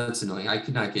 Okay, well, that's annoying. I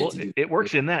could not get to it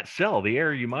works in that cell. The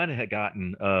error you might have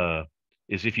gotten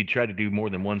is if you try to do more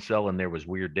than one cell and there was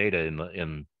weird data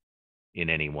in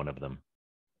any one of them.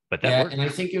 But that worked. And I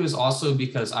think it was also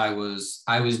because I was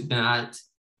not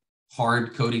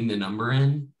hard coding the number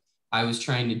in. I was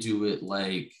trying to do it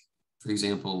like, for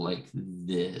example, like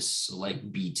this, like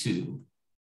B2.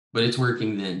 But it's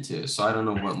working then too. So I don't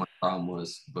know what my problem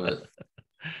was, but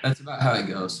that's about how it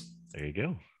goes. There you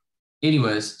go.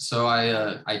 Anyways, so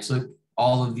I took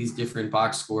all of these different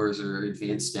box scores or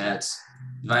advanced stats,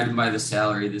 divided by the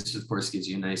salary. This, of course, gives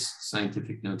you a nice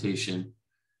scientific notation.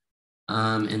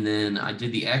 And then I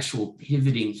did the actual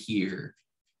pivoting here.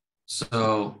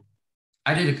 So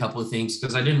I did a couple of things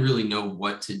because I didn't really know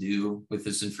what to do with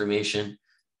this information.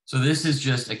 So this is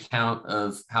just a count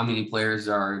of how many players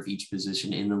there are of each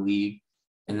position in the league.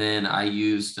 And then I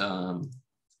used, I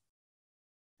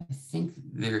think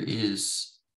there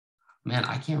is, man,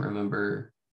 I can't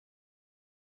remember.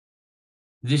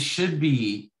 This should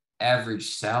be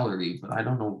average salary, but I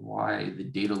don't know why the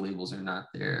data labels are not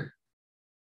there.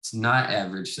 It's not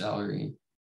average salary.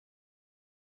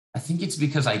 I think it's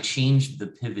because I changed the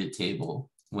pivot table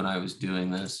when I was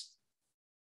doing this.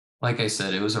 Like I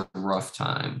said, it was a rough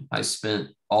time. I spent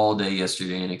all day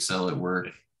yesterday in Excel at work.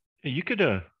 You could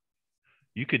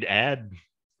add,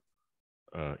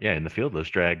 in the field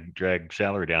list, drag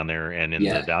salary down there, and in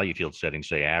the value field settings,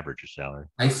 say average of salary.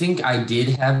 I think I did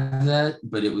have that,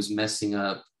 but it was messing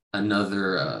up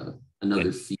another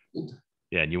field.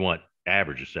 Yeah, and you want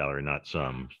average of salary, not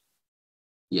sums.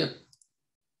 Yep.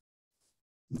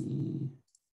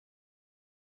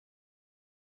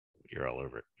 You're all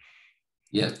over it.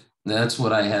 Yep. That's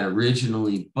what I had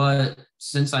originally, but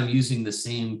since I'm using the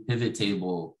same pivot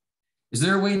table, is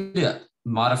there a way to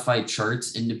modify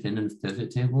charts independent of pivot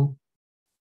table?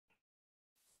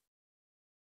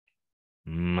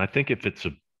 I think if it's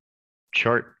a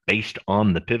chart based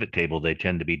on the pivot table, they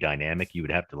tend to be dynamic. You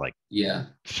would have to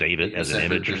save it as an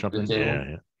image or something.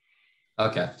 Yeah.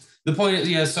 Okay. The point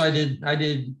is, so I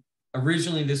did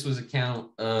originally, this was a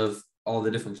count of all the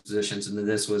different positions, and then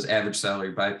this was average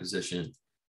salary by position.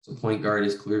 So point guard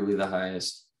is clearly the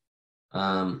highest.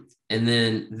 And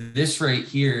then this right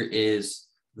here is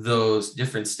those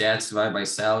different stats divided by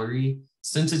salary.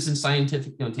 Since it's in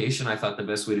scientific notation, I thought the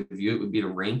best way to view it would be to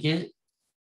rank it.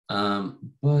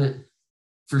 But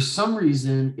for some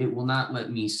reason, it will not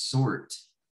let me sort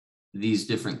these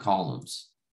different columns.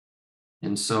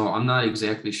 And so I'm not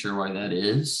exactly sure why that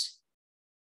is.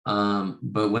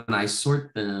 But when I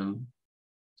sort them,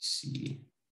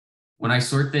 when I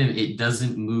sort them, it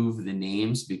doesn't move the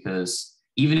names, because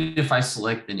even if I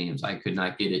select the names, I could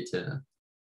not get it to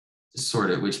sort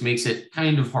it, which makes it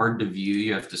kind of hard to view.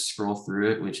 You have to scroll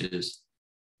through it, which is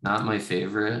not my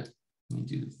favorite. Let me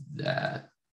do that.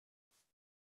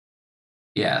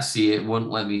 Yeah, see, it wouldn't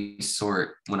let me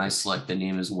sort when I select the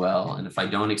name as well. And if I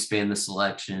don't expand the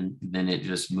selection, then it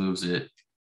just moves it,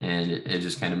 and it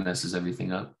just kind of messes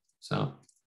everything up. So,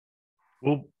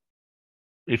 well,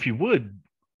 if you would,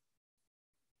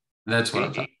 that's what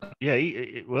I'm talking about. Yeah,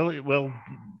 well,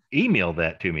 email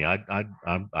that to me.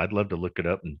 I'd love to look it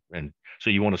up, and so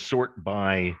you want to sort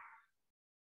by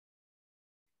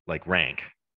like rank.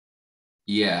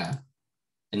 Yeah.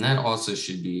 And that also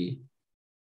should be,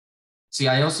 see,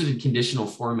 I also did conditional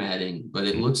formatting, but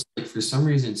it looks like for some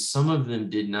reason, some of them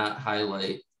did not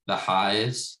highlight the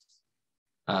highs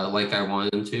like I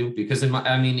wanted them to, because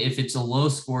I mean, if it's a low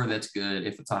score, that's good.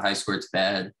 If it's a high score, it's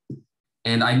bad.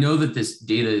 And I know that this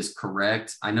data is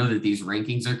correct. I know that these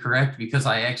rankings are correct because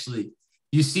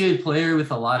you see a player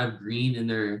with a lot of green in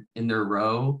their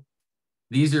row.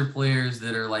 These are players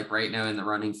that are like right now in the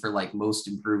running for like most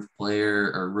improved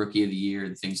player or rookie of the year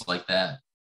and things like that.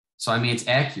 So, I mean, it's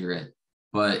accurate,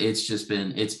 but it's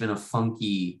been a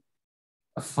funky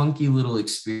little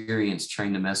experience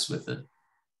trying to mess with it.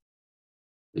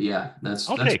 But yeah,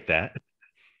 I'll take that.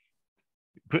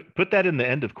 Put that in the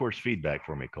end of course feedback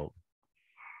for me, Colt.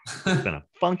 It's been a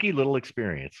funky little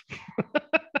experience.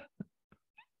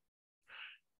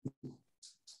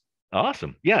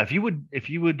 Awesome. Yeah, if you would,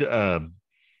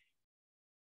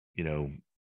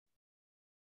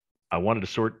 I wanted to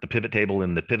sort the pivot table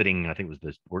in the pivoting. I think it was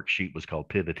the worksheet was called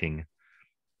pivoting.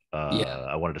 Yeah.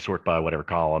 I wanted to sort by whatever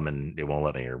column, and it won't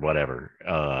let me or whatever.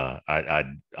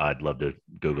 I'd love to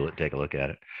Google it, take a look at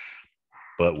it.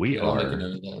 But we I'll make a are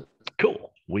note of that.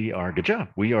 cool. We are good job.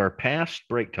 We are past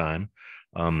break time.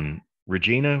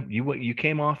 Regina, you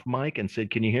came off mic and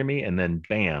said, "Can you hear me?" And then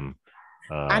bam.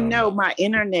 I know my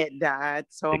internet died,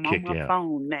 so I'm on my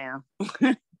phone now.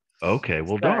 Okay,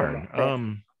 well,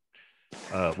 darn.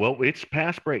 Well, it's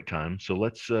past break time, so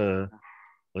let's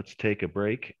take a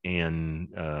break. And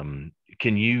are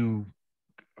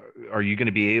you going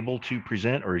to be able to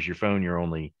present, or is your phone your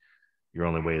only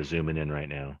way of zooming in right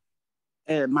now?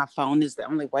 My phone is the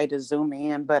only way to zoom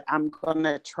in, but I'm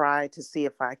gonna try to see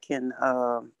if I can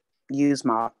use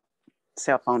my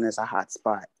cell phone as a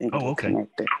hotspot and get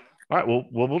connected. All right. Well,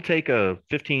 we'll take a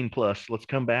 15 plus. Let's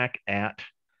come back at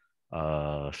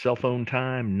cell phone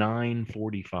time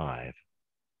 9:45.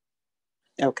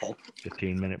 Okay.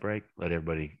 15-minute break. Let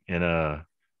everybody, and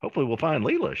hopefully we'll find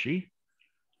Leela. She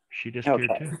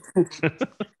disappeared too.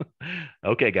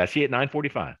 Okay, guys. See you at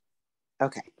 9:45.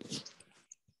 Okay.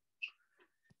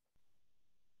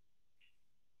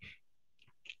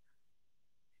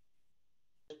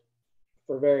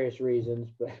 For various reasons,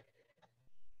 but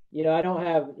I don't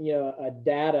have a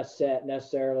data set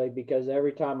necessarily, because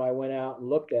every time I went out and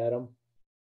looked at them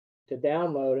to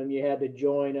download them, you had to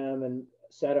join them and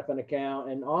set up an account.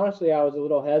 And honestly, I was a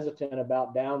little hesitant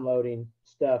about downloading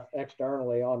stuff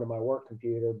externally onto my work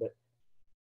computer, but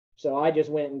so I just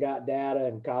went and got data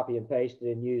and copy and pasted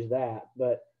and used that.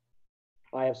 But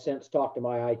I have since talked to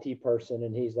my IT person,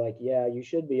 and he's like, yeah, you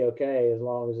should be okay as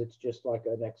long as it's just like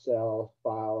an Excel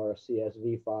file or a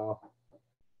CSV file.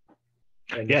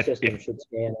 And the system should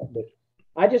scan it. But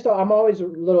I'm always a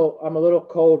little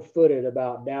cold-footed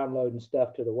about downloading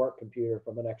stuff to the work computer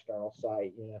from an external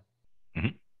site,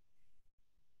 Mm-hmm.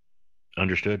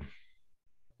 Understood.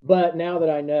 But now that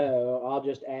I know, I'll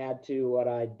just add to what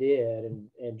I did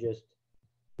and just,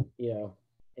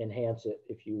 enhance it,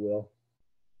 if you will.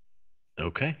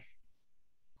 Okay.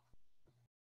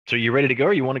 So you ready to go,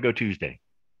 or you want to go Tuesday?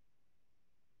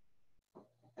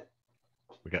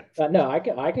 We got. No, I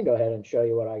can go ahead and show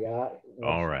you what I got.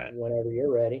 All right. Whenever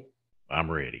you're ready. I'm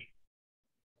ready.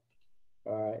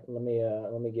 All right. Let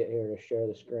me get here to share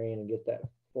the screen and get that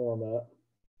form up.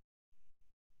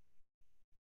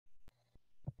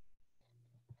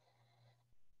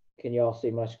 Can you all see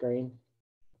my screen?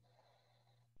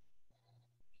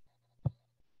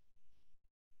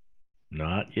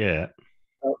 Not yet.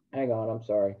 Oh, hang on. I'm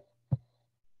sorry.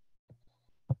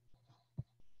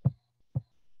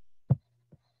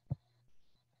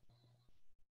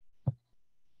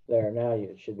 There, now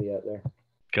it should be up there.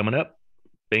 Coming up.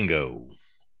 Bingo.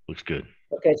 Looks good.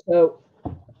 Okay, so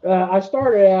I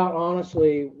started out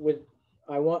honestly with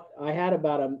I had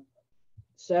about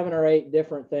 7 or 8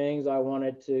 different things I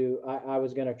wanted to I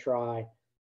was going to try.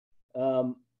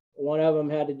 One of them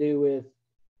had to do with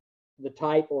the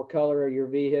type or color of your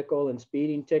vehicle and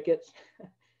speeding tickets.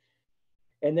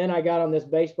 And then I got on this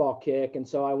baseball kick, and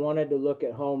so I wanted to look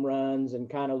at home runs and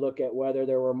kind of look at whether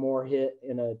there were more hit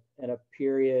in a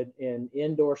period in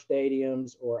indoor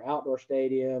stadiums or outdoor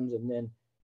stadiums, and then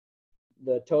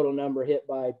the total number hit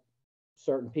by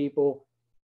certain people.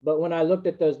 But when I looked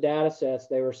at those data sets,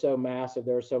 they were so massive,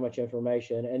 there was so much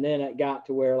information. And then it got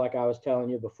to where, like I was telling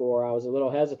you before, I was a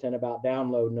little hesitant about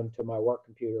downloading them to my work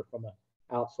computer from an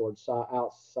outside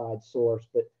source.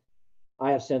 But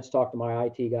I have since talked to my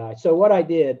IT guy. So what I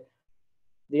did,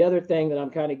 the other thing that I'm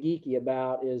kind of geeky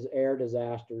about is air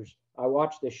disasters. I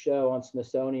watched this show on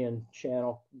Smithsonian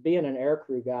Channel. Being an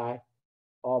aircrew guy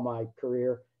all my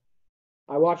career,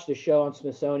 I watched a show on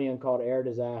Smithsonian called Air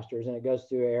Disasters, and it goes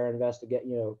through air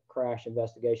crash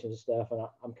investigations and stuff. And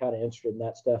I'm kind of interested in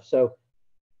that stuff. So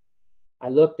I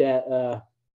looked at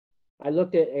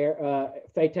air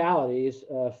fatalities,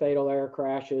 fatal air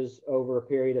crashes over a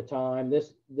period of time.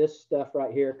 This stuff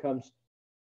right here comes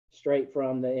straight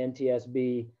from the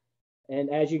NTSB. And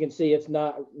as you can see, it's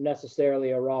not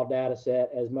necessarily a raw data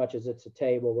set as much as it's a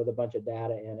table with a bunch of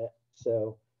data in it.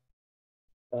 So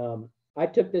I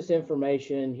took this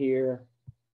information here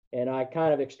and I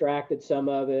kind of extracted some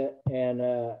of it and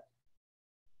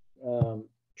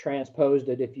transposed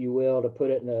it, if you will, to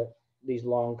put it in these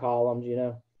long columns, you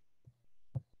know.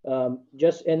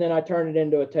 And then I turned it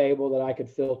into a table that I could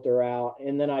filter out.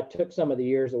 And then I took some of the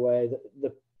years away.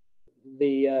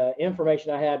 The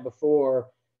information I had before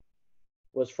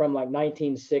was from like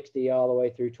 1960 all the way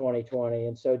through 2020.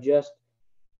 And so just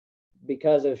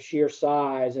because of sheer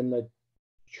size and the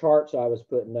charts I was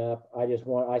putting up, I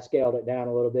scaled it down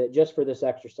a little bit just for this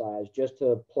exercise, just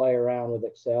to play around with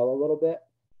Excel a little bit,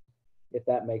 if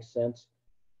that makes sense.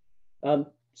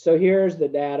 So here's the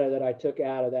data that I took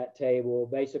out of that table,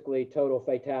 basically total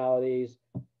fatalities,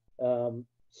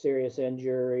 serious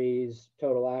injuries,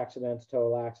 total accidents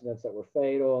that were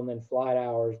fatal, and then flight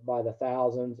hours by the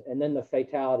thousands, and then the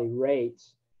fatality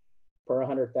rates per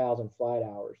 100,000 flight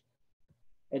hours.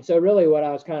 And so really what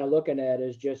I was kind of looking at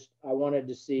is just, I wanted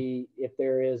to see if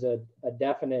there is a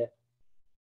definite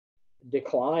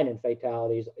decline in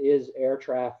fatalities. Is air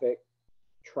traffic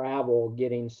travel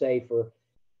getting safer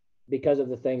because of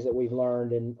the things that we've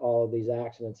learned in all of these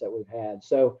accidents that we've had?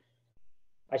 So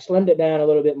I slimmed it down a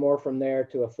little bit more from there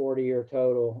to a 40-year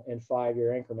total in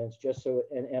 5-year increments, just so,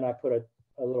 and I put a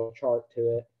little chart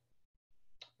to it.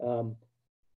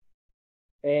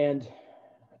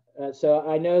 So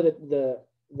I know that the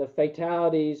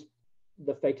fatality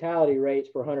rates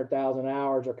per 100,000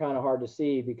 hours are kind of hard to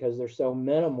see because they're so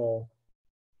minimal,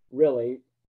 really,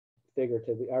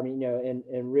 figuratively. I mean, you know,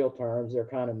 in real terms, they're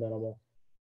kind of minimal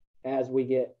as we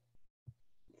get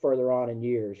further on in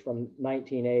years, from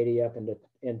 1980 up into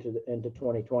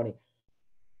 2020.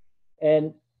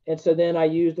 And so then I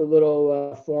used a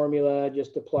little formula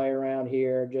just to play around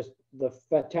here. Just the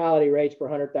fatality rates per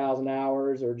 100,000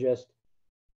 hours, or just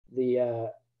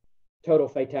the total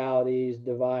fatalities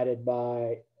divided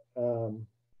by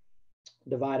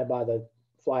the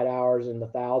flight hours in the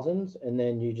thousands, and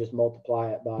then you just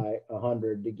multiply it by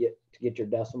 100 to get your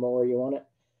decimal where you want it.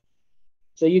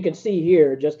 So you can see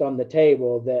here just on the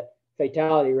table that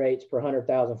fatality rates per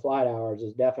 100,000 flight hours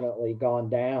has definitely gone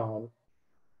down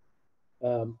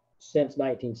since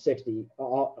 1960,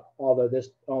 although this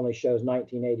only shows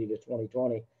 1980 to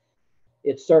 2020.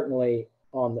 It's certainly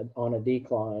on a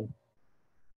decline.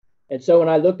 And so when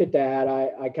I looked at that,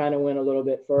 I kind of went a little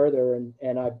bit further,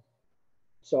 and I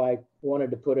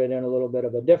wanted to put it in a little bit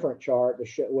of a different chart to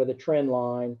show, with a trend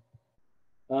line.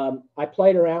 I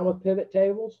played around with pivot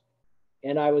tables,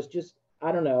 and I was just,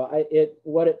 I don't know,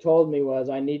 what it told me was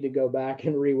I need to go back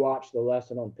and rewatch the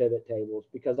lesson on pivot tables,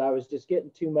 because I was just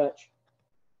getting too much.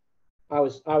 I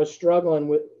was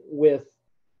struggling with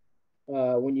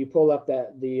when you pull up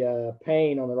the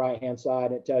pane on the right hand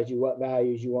side, it tells you what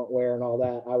values you want where and all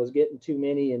that. I was getting too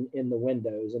many in the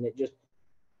windows, and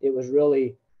it was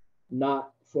really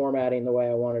not formatting the way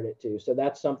I wanted it to. So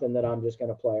that's something that I'm just going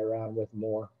to play around with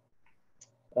more.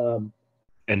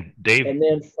 And Dave, and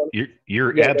then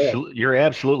you're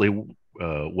absolutely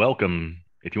welcome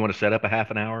if you want to set up a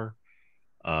half an hour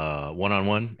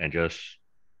one-on-one and just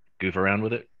goof around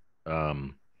with it.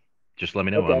 Just let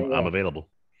me know. Okay, I'm available.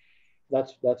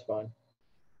 That's fine.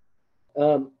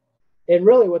 And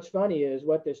really what's funny is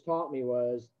what this taught me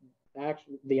was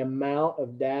actually the amount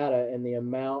of data and the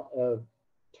amount of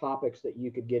topics that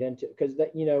you could get into, because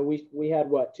that, you know, we had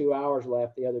 2 hours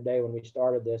left the other day when we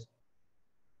started this.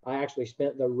 I actually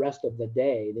spent the rest of the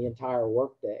day, the entire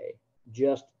work day,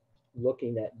 just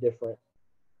looking at different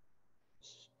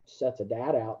sets of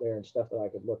data out there and stuff that I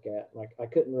could look at. Like, I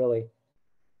couldn't really,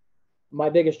 my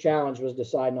biggest challenge was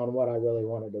deciding on what I really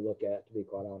wanted to look at, to be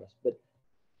quite honest. But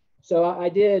so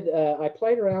I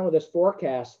played around with this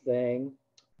forecast thing,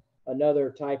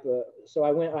 another type of, so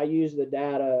I used the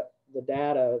data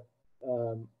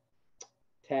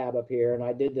tab up here, and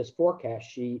I did this forecast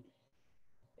sheet,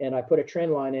 and I put a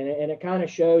trend line in it, and it kind of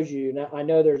shows you. Now, I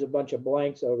know there's a bunch of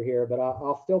blanks over here, but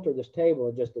I'll filter this table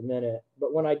in just a minute.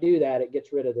 But when I do that, it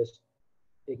gets rid of this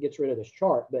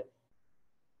chart. But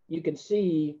you can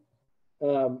see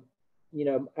you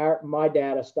know, my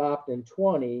data stopped in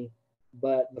 20,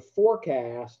 but the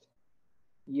forecast,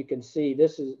 you can see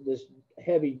this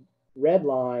heavy red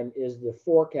line is the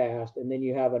forecast, and then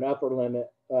you have an upper limit,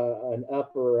 an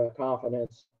upper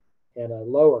confidence and a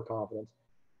lower confidence.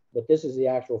 But this is the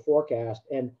actual forecast.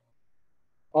 And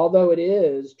although it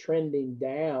is trending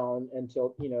down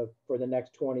until, you know, for the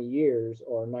next 20 years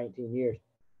or 19 years,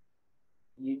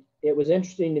 it was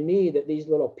interesting to me that these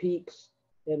little peaks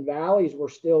and valleys were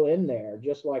still in there,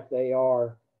 just like they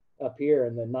are up here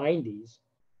in the 90s,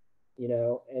 you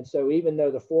know. And so even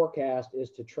though the forecast is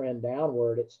to trend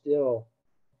downward, it's still,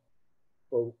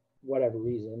 for whatever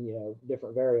reason, you know,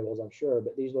 different variables, I'm sure,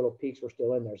 but these little peaks were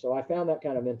still in there. So I found that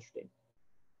kind of interesting.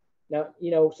 Now,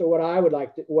 you know, so what I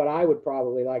would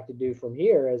probably like to do from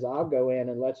here is I'll go in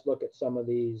and let's look at some of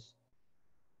the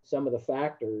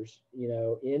factors, you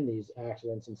know, in these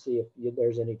accidents and see if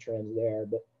there's any trends there.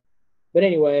 But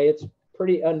anyway, it's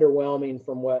pretty underwhelming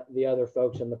from what the other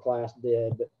folks in the class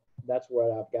did, but that's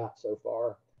what I've got so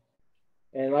far.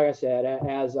 And like I said,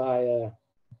 as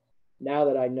now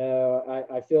that I know,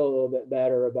 I feel a little bit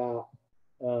better about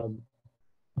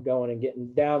going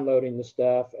and downloading the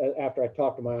stuff after I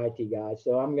talk to my IT guy.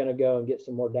 So I'm going to go and get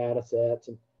some more data sets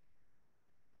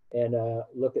and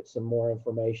look at some more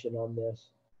information on this.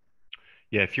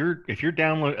 Yeah, if you're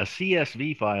download a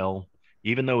CSV file,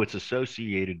 even though it's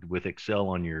associated with Excel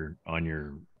on your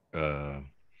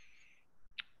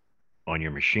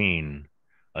machine,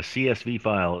 a CSV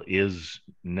file is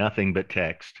nothing but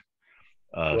text.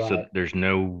 Right. So there's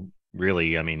no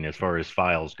really, I mean, as far as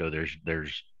files go,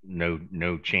 there's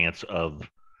no chance of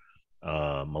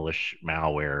malicious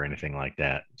malware or anything like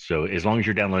that. So as long as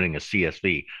you're downloading a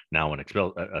CSV, now an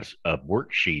Excel a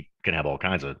worksheet can have all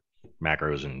kinds of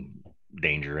macros and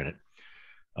danger in it.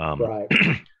 Right.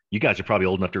 You guys are probably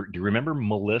old enough to, do you remember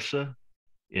Melissa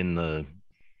in the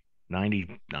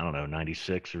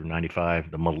 96 or 95,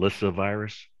 the Melissa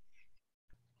virus?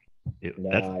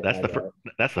 That's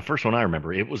the first one I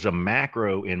remember. It was a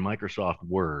macro in Microsoft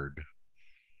Word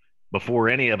before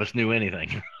any of us knew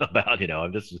anything about, you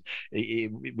know,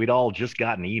 we'd all just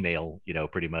gotten email, you know,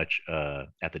 pretty much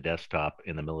at the desktop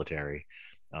in the military,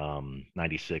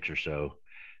 96 or so.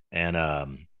 And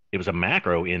it was a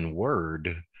macro in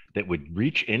Word that would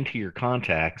reach into your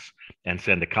contacts and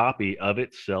send a copy of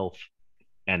itself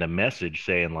and a message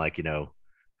saying, like, you know,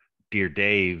 dear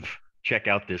Dave, check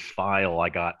out this file I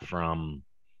got from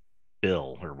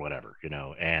Bill or whatever, you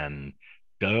know, and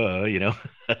duh, you know,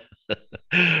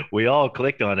 we all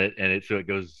clicked on it, and it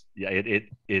goes, yeah,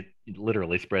 it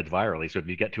literally spreads virally. So if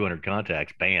you get 200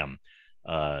 contacts, bam,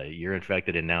 you're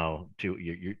infected, and now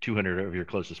your 200 of your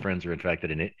closest friends are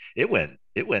infected, and it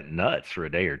went nuts for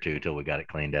a day or two till we got it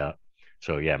cleaned out.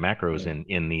 So yeah, macros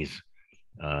in these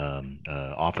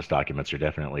office documents are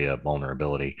definitely a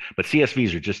vulnerability, but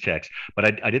CSVs are just text. But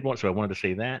I wanted to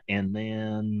say that. And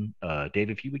then Dave,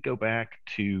 if you would go back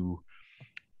to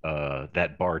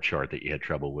that bar chart that you had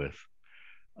trouble with,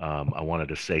 I wanted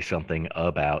to say something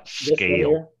about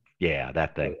scale. Yeah,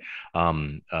 that thing.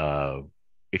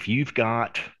 If you've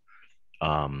got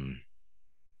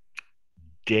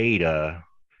data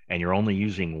and you're only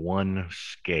using one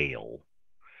scale,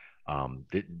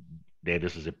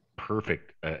 this is a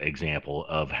perfect example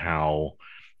of how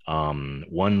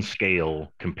one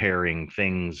scale comparing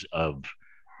things of,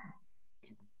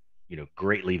 you know,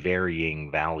 greatly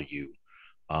varying value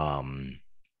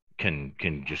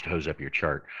can just hose up your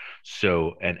chart.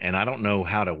 So, and I don't know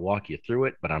how to walk you through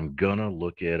it, but I'm gonna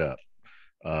look it up.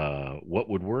 What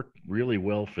would work really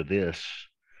well for this,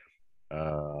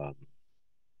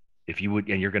 if you would,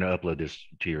 and you're going to upload this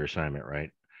to your assignment, right?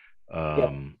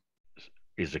 Yep.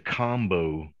 Is a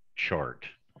combo chart.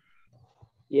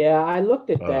 Yeah, I looked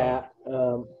at that.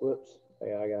 Whoops,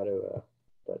 I got to.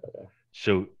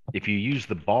 So if you use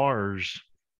the bars,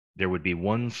 there would be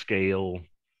one scale,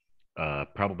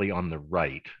 probably on the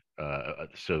right.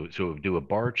 So do a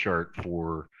bar chart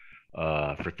for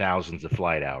thousands of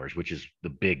flight hours, which is the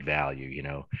big value, you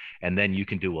know. And then you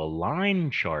can do a line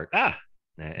chart.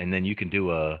 And then you can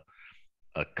do a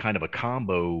kind of a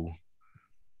combo.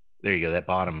 There you go. That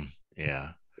bottom,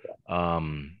 yeah.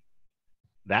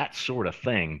 That sort of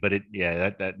thing. But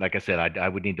that like I said, I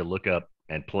would need to look up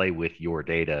and play with your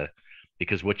data,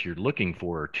 because what you're looking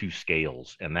for are two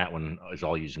scales, and that one is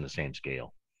all using the same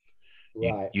scale.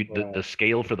 Right. The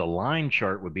scale for the line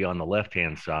chart would be on the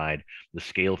left-hand side. The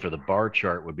scale for the bar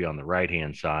chart would be on the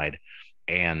right-hand side,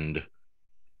 and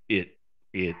it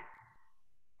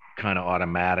kind of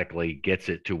automatically gets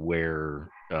it to where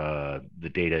the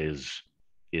data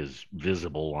is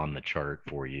visible on the chart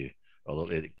for you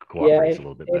although it cooperates a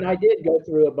little bit better. And I did go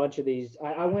through a bunch of these.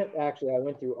 I went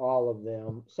through all of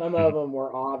them. Some of them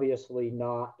were obviously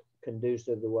not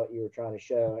conducive to what you were trying to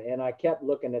show. And I kept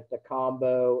looking at the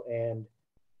combo and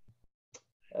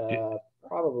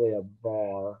probably a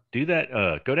bar. Do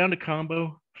that, go down to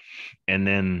combo and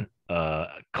then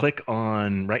click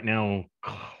on, right now,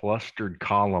 clustered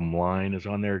column line is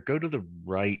on there. Go to the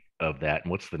right of that.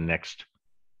 And what's the next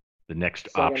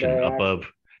option above?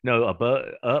 No,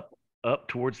 up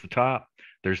towards the top.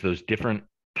 There's those different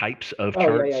types of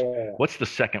charts. Yeah. What's the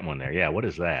second one there? Yeah, what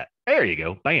is that? There you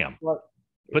go. Bam. Pull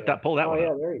that one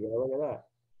up. There you go. Look at that.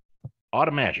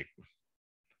 Automagic.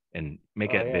 And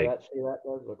make that big. That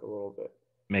does look a little bit.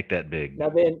 Make that big.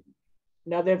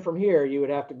 Now then from here, you would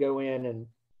have to go in and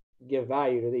give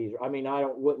value to these. I mean,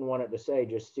 wouldn't want it to say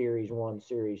just series 1,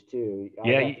 series 2.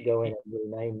 I'd have to go in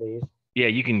and rename these. Yeah,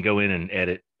 you can go in and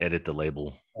edit the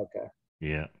label. Okay.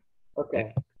 Yeah.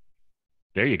 Okay.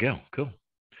 There you go. Cool.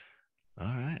 All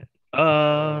right.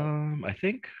 I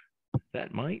think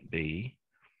that might be.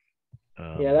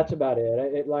 Yeah, that's about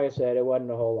it. Like I said, it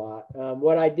wasn't a whole lot.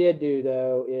 What I did do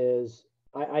though is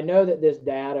I know that this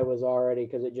data was already,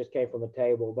 because it just came from a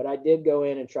table, but I did go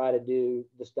in and try to do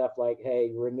the stuff like,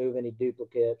 hey, remove any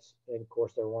duplicates. And of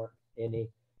course there weren't any.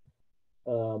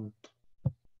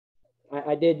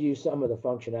 I did use some of the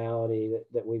functionality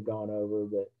that we've gone over,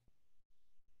 but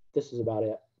this is about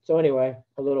it. So anyway,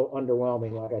 a little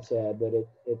underwhelming, like I said, but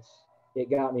it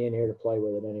got me in here to play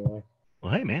with it anyway.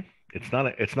 Well, hey man, it's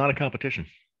not a competition.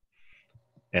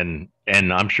 And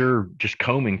I'm sure just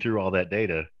combing through all that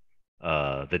data,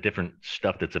 the different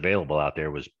stuff that's available out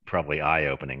there was probably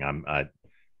eye-opening. I'm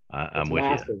with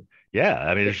massive. you. Yeah,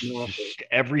 I mean, there's just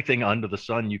everything under the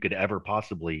sun you could ever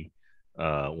possibly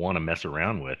want to mess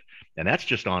around with, and that's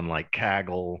just on like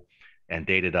Kaggle and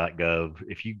data.gov.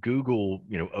 If you Google,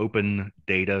 open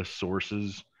data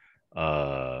sources,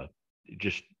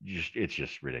 it's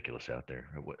just ridiculous out there,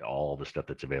 all the stuff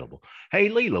that's available. Hey,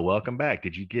 Leela, welcome back.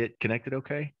 Did you get connected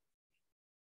okay?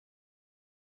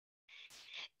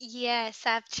 Yes,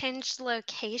 I've changed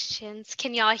locations.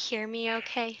 Can y'all hear me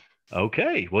okay?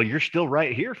 Okay. Well, you're still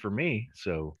right here for me,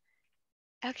 so.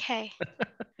 Okay.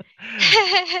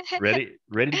 Ready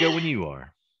to go when you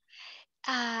are.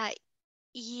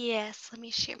 Yes, let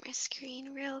me share my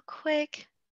screen real quick.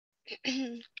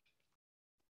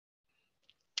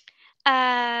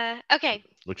 Okay.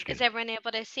 Looks good. Is everyone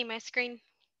able to see my screen?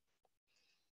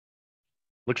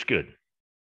 Looks good.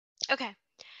 Okay,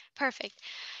 perfect.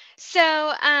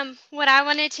 So what I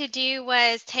wanted to do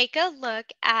was take a look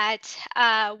at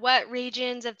what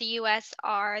regions of the U.S.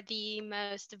 are the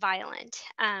most violent.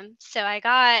 So I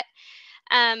got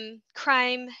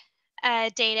crime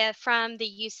data from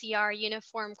the UCR,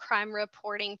 Uniform Crime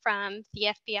Reporting, from the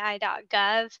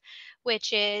FBI.gov,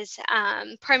 which is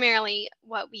primarily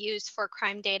what we use for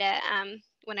crime data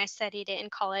when I studied it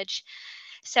in college.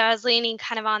 So I was leaning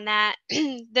kind of on that.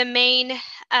 The main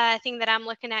thing that I'm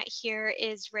looking at here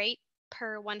is rate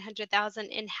per 100,000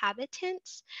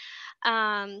 inhabitants.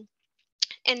 And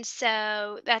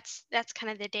so that's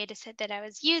kind of the data set that I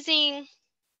was using.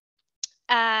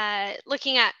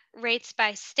 Looking at rates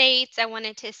by states, I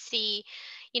wanted to see,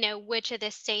 which of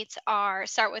the states are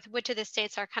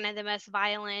kind of the most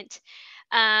violent.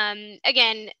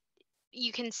 Again,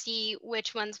 you can see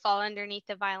which ones fall underneath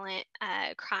the violent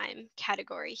crime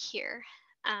category here.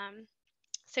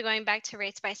 So going back to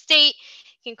rates by state,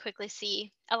 you can quickly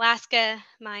see Alaska,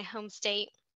 my home state,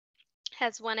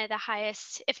 has one of the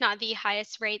highest, if not the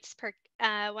highest, rates per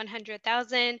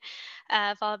 100,000,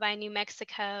 followed by New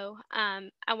Mexico.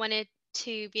 I wanted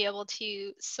to be able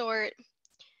to sort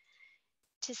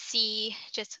to see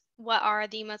just what are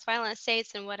the most violent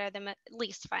states and what are the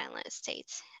least violent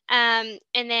states. And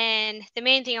then the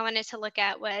main thing I wanted to look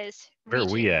at was regions. Where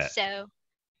are we at? So,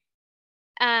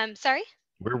 sorry?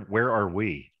 Where are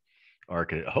we?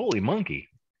 Holy monkey.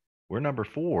 We're number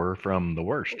 4 from the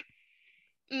worst.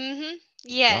 Mm-hmm.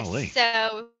 Yes. Golly.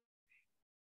 So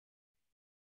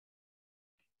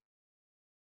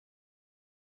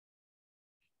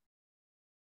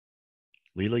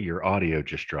Leela, your audio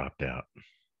just dropped out.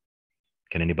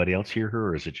 Can anybody else hear her,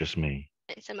 or is it just me?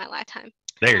 it's in my lifetime.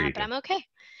 There you go. But I'm okay.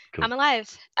 Cool. I'm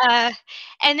alive.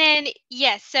 And then,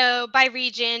 yes, so by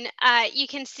region, you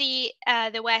can see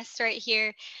the West right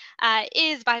here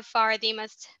is by far the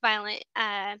most violent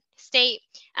state.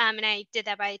 And I did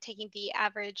that by taking the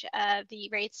average of the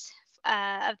rates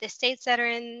of the states that are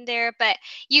in there. But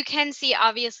you can see,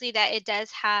 obviously, that it does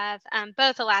have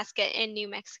both Alaska and New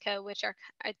Mexico, which are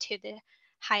two of the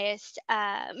highest,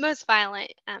 most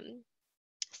violent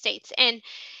states. And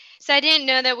So I didn't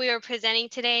know that we were presenting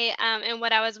today, and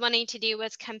what I was wanting to do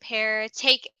was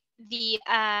take the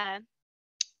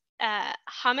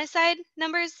homicide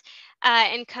numbers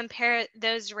and compare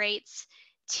those rates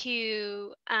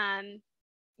to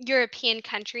European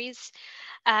countries,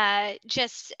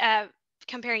 just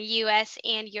comparing U.S.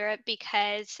 and Europe,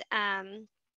 because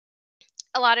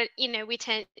a lot of, we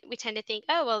tend to think,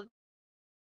 oh well.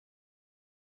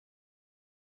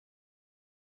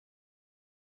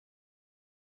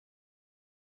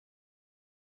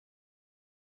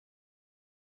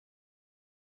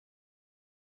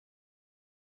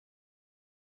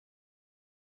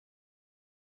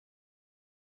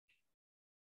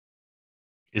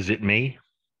 Is it me?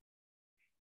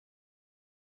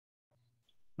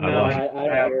 No, I don't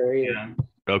hear her either. Yeah.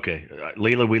 Okay,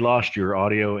 Leila, we lost your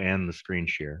audio and the screen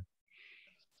share,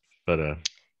 but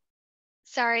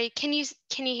Sorry, can you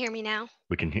hear me now?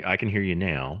 I can hear you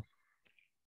now.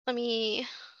 I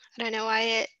don't know why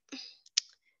it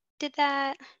did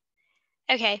that.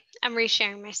 Okay, I'm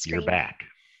resharing my screen. You're back.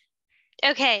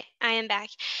 Okay, I am back.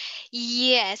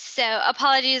 Yes, so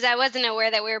apologies, I wasn't aware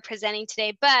that we were presenting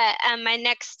today, but my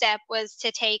next step was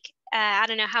to take, I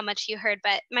don't know how much you heard,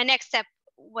 but my next step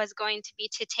was going to be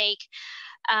to take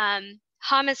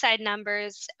homicide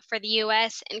numbers for the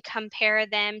US and compare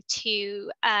them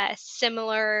to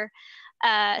similarly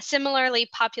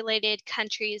populated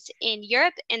countries in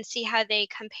Europe and see how they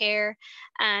compare,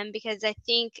 because I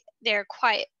think they're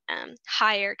quite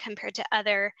higher compared to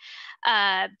other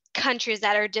countries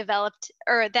that are developed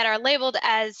or that are labeled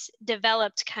as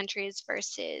developed countries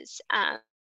versus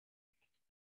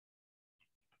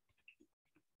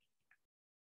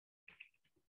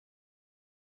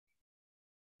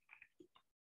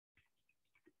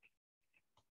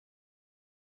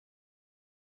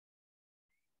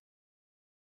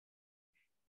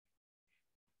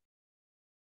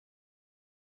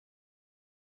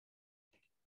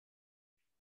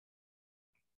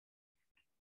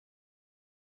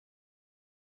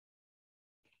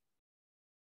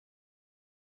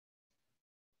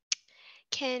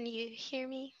Can you hear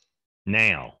me?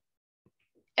 Now.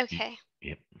 Okay.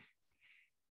 Yep.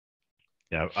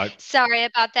 Yeah, Sorry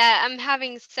about that. I'm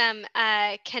having some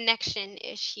connection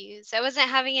issues. I wasn't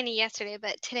having any yesterday,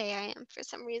 but today I am for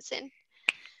some reason.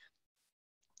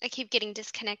 I keep getting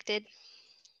disconnected.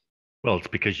 well, it's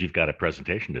because you've got a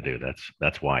presentation to do.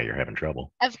 That's why you're having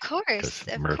trouble. Of course,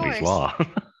 of Murphy's course. Law.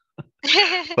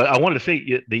 But I wanted to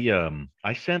say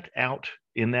I sent out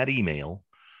in that email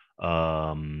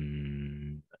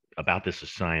about this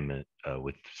assignment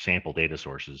with sample data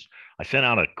sources. I sent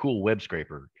out a cool web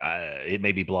scraper. It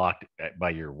may be blocked by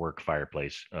your work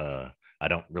fireplace. I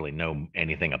don't really know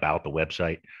anything about the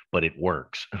website, but it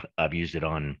works. I've used it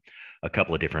on a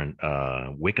couple of different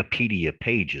Wikipedia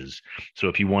pages. So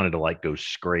if you wanted to like go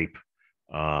scrape,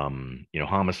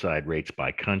 homicide rates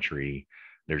by country,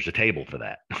 there's a table for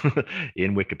that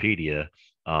in Wikipedia,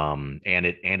 and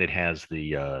it has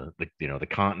the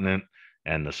continent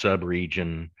and the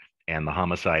sub-region and the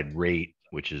homicide rate,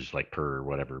 which is like per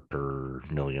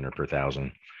million or per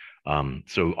thousand.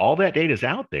 So all that data is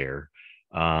out there,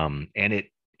 and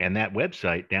that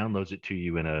website downloads it to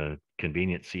you in a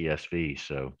convenient CSV.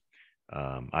 So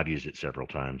I've used it several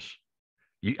times.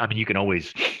 You can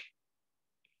always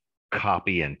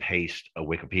copy and paste a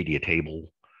Wikipedia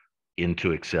table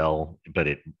into Excel, but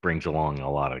it brings along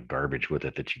a lot of garbage with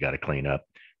it that you got to clean up.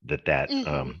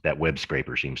 That web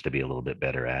scraper seems to be a little bit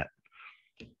better at.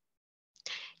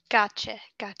 Gotcha.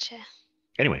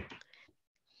 Anyway,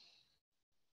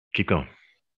 keep going.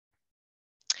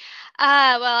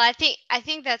 Well, I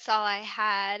think that's all I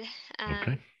had.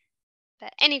 Okay.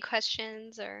 But any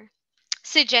questions or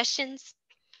suggestions?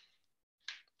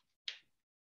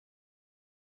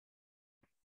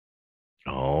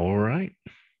 All right.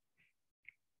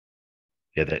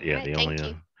 Yeah, Right,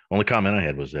 the only comment I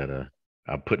had was that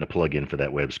I'm putting a plug in for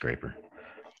that web scraper.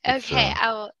 Okay,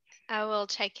 I will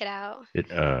check it out.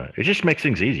 It just makes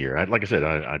things easier. Like I said,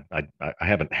 I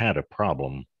haven't had a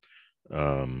problem,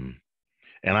 and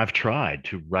I've tried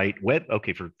to write web.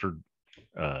 Okay, for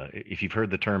if you've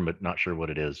heard the term but not sure what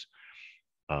it is,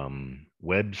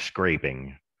 web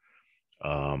scraping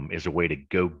is a way to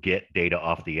go get data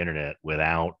off the internet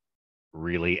without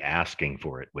really asking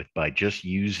for it, by just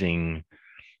using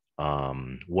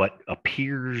what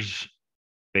appears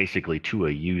basically to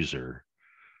a user,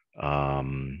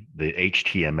 the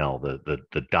HTML,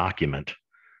 the document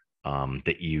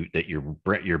that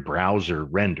your browser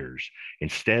renders,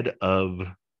 instead of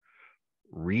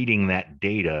reading that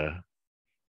data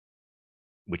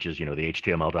which is, the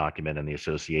HTML document and the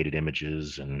associated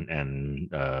images and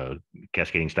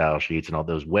cascading style sheets and all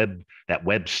those web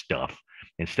stuff.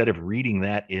 Instead of reading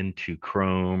that into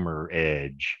Chrome or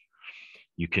Edge,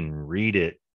 you can read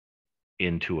it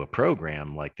into a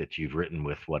program like that you've written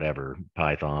with whatever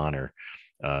Python, or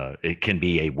it can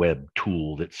be a web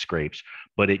tool that scrapes,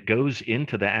 but it goes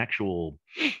into the actual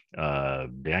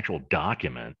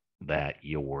document that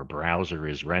your browser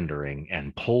is rendering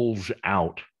and pulls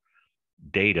out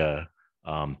data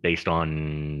based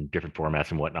on different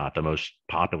formats and whatnot. The most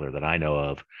popular that I know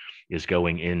of is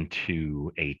going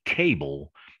into a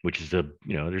table, which is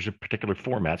there's a particular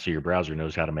format, so your browser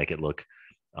knows how to make it look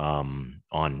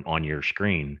on your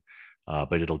screen,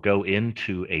 but it'll go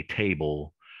into a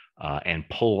table and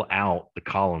pull out the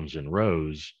columns and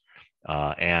rows,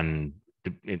 and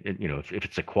if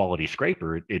it's a quality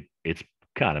scraper, it's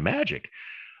kind of magic.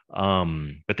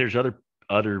 But there's other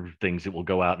things that will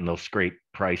go out and they'll scrape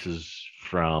prices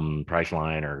from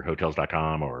Priceline or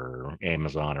Hotels.com or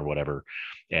Amazon or whatever,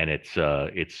 and it's a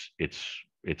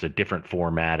different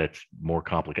format. It's more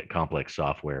complex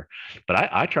software. But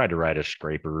I tried to write a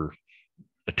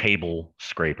table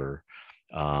scraper,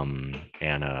 and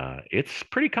it's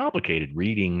pretty complicated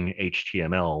reading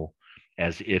HTML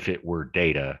as if it were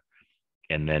data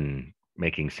and then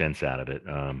making sense out of it.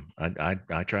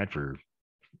 I tried for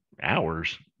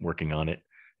hours working on it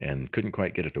and couldn't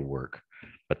quite get it to work.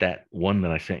 But that one that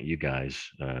I sent you guys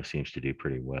seems to do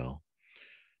pretty well.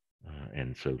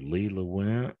 And so Leela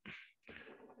went.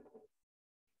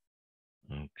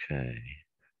 Okay.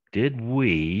 Did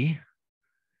we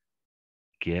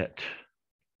get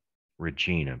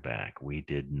Regina back? We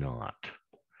did not.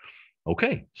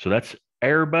 Okay, so that's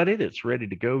everybody that's ready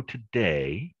to go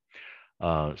today.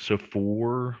 So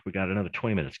we got another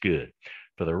 20 minutes. Good.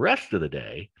 For the rest of the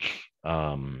day,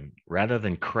 rather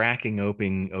than cracking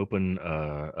open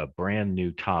a brand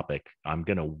new topic, I'm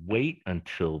going to wait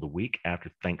until the week after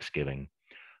Thanksgiving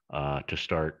to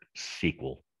start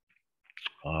SQL.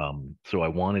 So I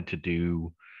wanted to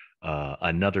do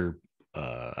another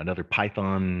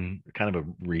Python kind of a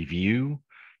review,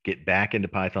 get back into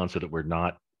Python so that we're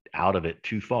not out of it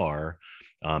too far,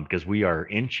 because we are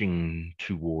inching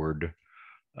toward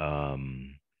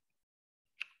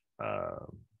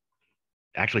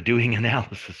actually doing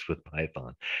analysis with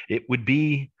Python. It would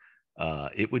be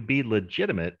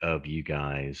legitimate of you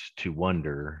guys to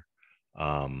wonder,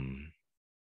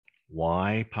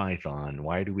 why Python?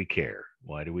 Why do we care?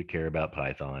 Why do we care about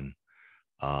Python?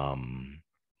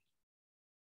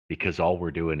 Because all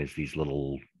we're doing is these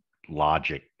little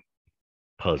logic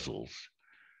puzzles.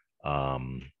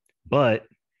 But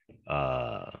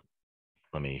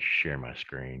let me share my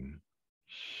screen.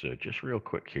 So just real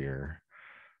quick here.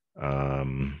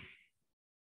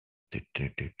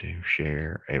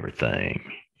 Share everything.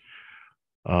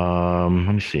 Let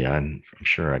me see. I'm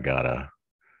sure I got a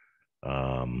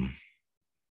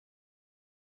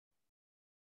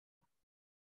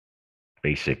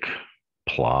basic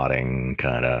plotting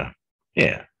kind of,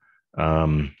 yeah,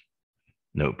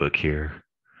 notebook here.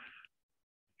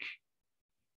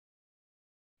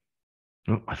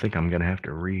 Oh, I think I'm gonna have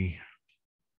to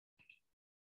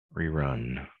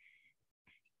rerun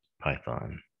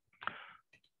Python. I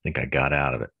think I got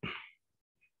out of it.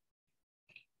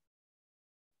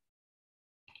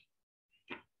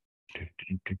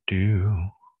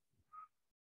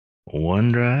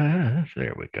 OneDrive,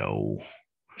 there we go.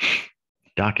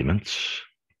 Documents,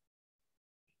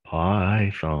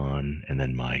 Python, and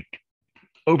then my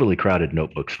overly crowded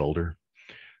notebooks folder.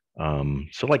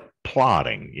 So like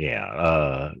plotting,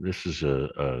 yeah. This is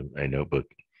a notebook.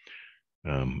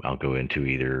 I'll go into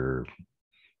either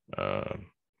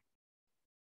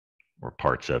or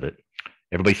parts of it.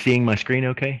 Everybody seeing my screen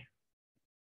okay?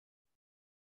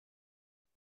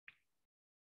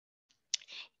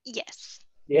 Yes.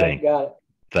 Yeah, got it.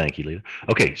 Thank you, Lita.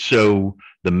 Okay, so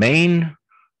the main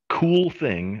cool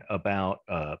thing about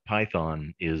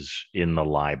Python is in the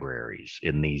libraries,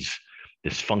 in this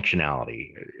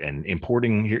functionality, and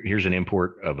importing. Here's an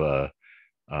import of a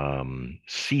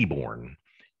Seaborn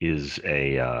is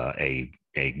a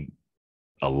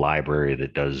library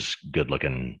that does good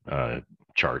looking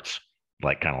charts,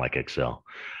 kind of like Excel,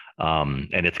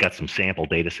 and it's got some sample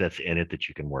data sets in it that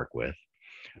you can work with,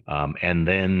 and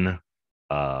then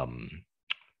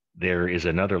there is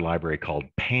another library called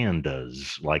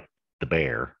Pandas, like the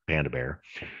bear, Panda Bear,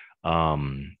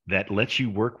 that lets you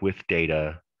work with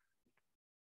data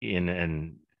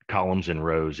in columns and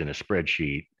rows in a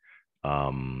spreadsheet.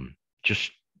 And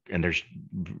there's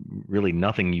really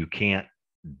nothing you can't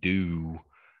do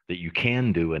that you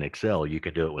can do in Excel. You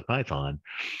can do it with Python.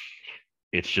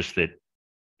 It's just that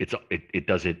it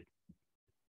does it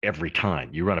every time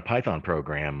you run a Python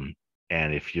program.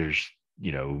 And if there's,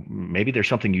 maybe there's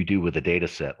something you do with a data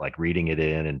set, like reading it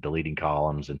in and deleting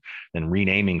columns and then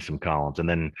renaming some columns and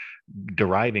then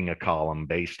deriving a column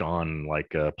based on,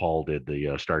 like Paul did,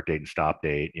 the start date and stop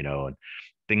date, and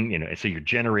so you're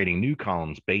generating new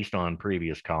columns based on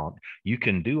previous column. You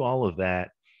can do all of that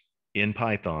in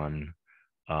Python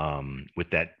with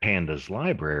that pandas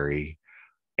library,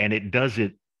 and it does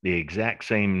it the exact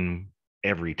same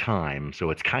every time. So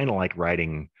it's kind of like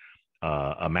writing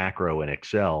a macro in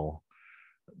Excel,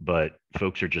 but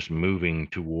folks are just moving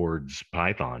towards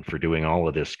Python for doing all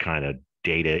of this kind of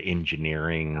data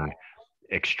engineering,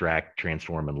 extract,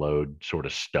 transform, and load sort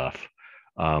of stuff.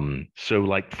 So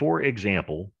like, for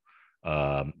example,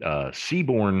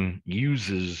 Seaborn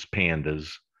uses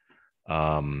pandas,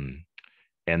 and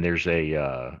there's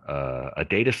a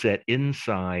data set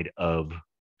inside of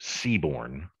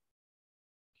Seaborn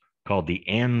called the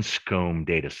Anscombe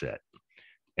data set.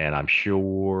 And I'm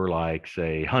sure, like,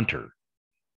 say, Hunter,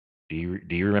 do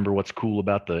you remember what's cool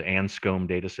about the Anscombe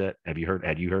data set? Had you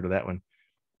heard of that one?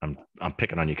 I'm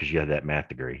picking on you because you had that math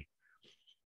degree.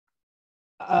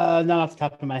 Not off the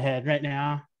top of my head right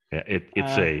now. Yeah,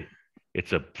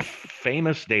 it's a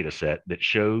famous data set that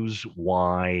shows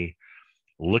why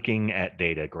looking at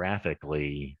data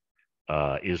graphically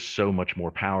is so much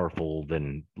more powerful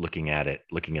than looking at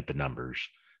the numbers.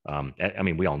 I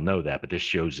mean, we all know that, but this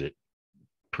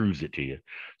proves it to you.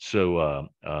 So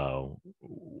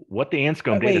what the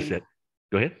Anscombe data set,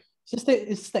 go ahead.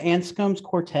 It's the Anscombe's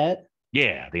quartet.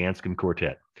 Yeah, the Anscombe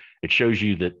quartet. It shows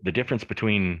you that the difference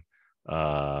between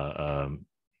data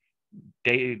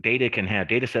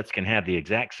sets can have the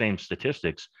exact same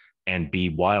statistics and be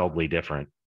wildly different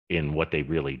in what they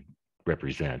really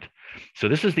represent. So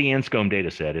this is the Anscombe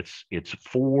data set. It's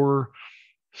 4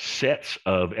 sets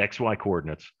of XY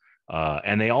coordinates,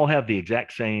 and they all have the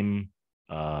exact same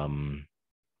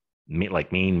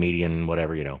like mean, median,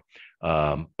 whatever,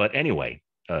 but anyway,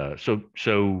 so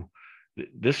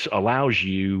this allows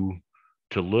you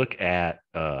to look at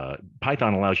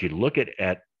Python allows you to look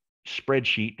at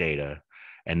spreadsheet data.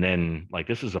 And then, like,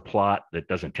 this is a plot that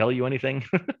doesn't tell you anything.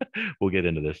 We'll get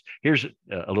into this. Here's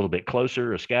a little bit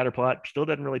closer, a scatter plot. Still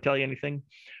doesn't really tell you anything.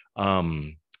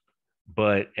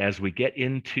 But as we get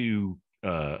into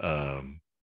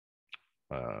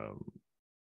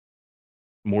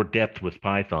more depth with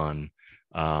Python,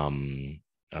 I'm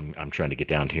trying to get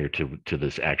down here to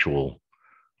this actual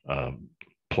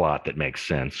plot that makes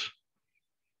sense.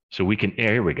 So we can,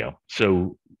 here we go.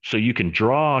 So you can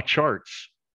draw charts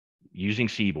using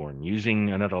Seaborn,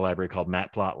 using another library called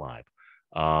Matplotlib.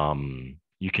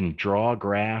 You can draw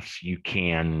graphs, you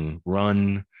can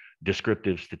run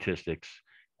descriptive statistics,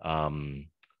 do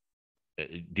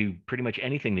pretty much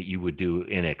anything that you would do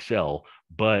in Excel,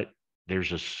 but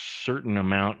there's a certain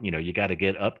amount, you got to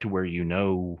get up to where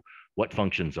what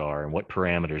functions are and what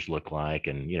parameters look like,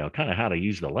 and kind of how to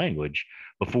use the language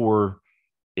before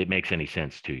it makes any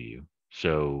sense to you.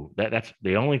 So that's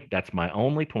my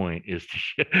only point, is to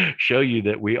show you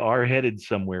that we are headed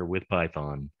somewhere with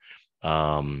Python,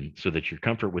 so that your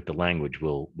comfort with the language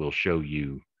will show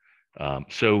you.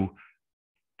 So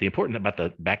the important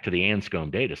about back to the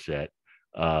Anscombe data set,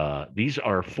 these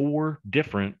are 4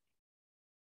 different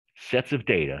sets of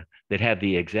data that have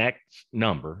the exact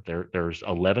number. There's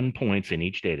 11 points in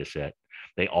each data set.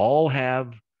 They all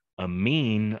have a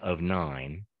mean of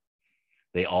 9.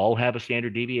 They all have a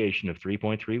standard deviation of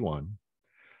 3.31.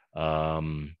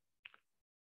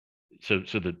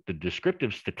 So the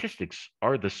descriptive statistics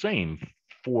are the same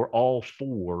for all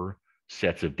 4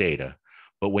 sets of data.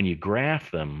 But when you graph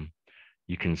them,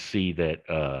 you can see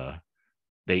that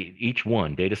each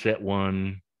one, data set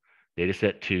 1, data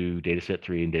set 2, data set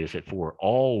 3, and data set 4,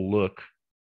 all look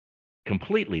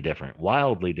completely different,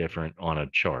 wildly different on a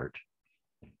chart,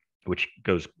 which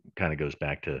kind of goes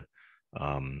back to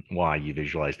why you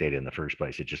visualize data in the first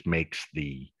place. It just makes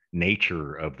the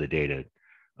nature of the data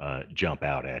jump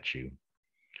out at you.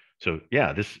 So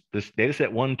yeah, this data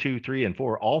set 1, 2, 3, and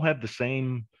 4 all have the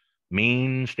same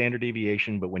mean, standard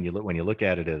deviation, but when you look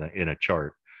at it in a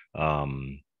chart,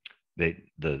 the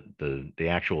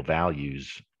actual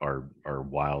values are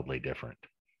wildly different.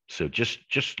 So just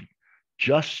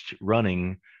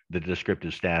running the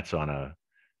descriptive stats on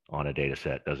a data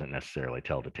set doesn't necessarily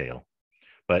tell the tale.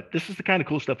 But this is the kind of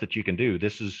cool stuff that you can do.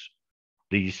 This is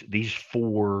these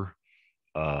 4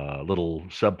 little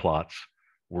subplots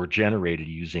were generated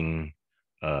using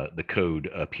the code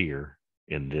up here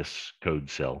in this code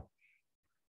cell.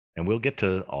 And we'll get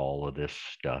to all of this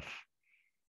stuff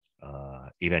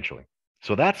eventually.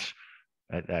 So that's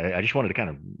I just wanted to kind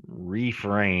of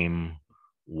reframe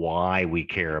why we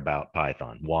care about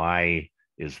Python. Why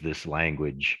is this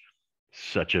language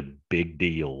such a big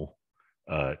deal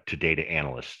to data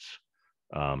analysts?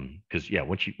 Because yeah,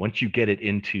 once you get it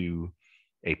into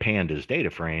a pandas data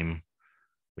frame,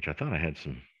 which I thought I had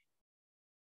some,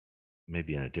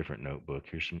 maybe in a different notebook.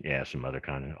 Here's some other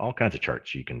all kinds of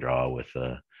charts you can draw with.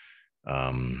 I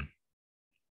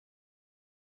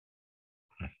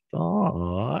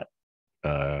thought,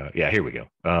 yeah, here we go.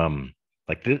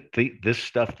 Like this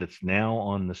stuff that's now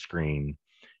on the screen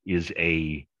is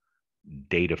a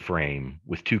data frame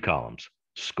with two columns,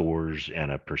 scores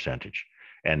and a percentage.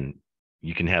 And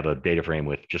you can have a data frame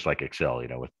with, just like Excel,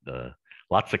 with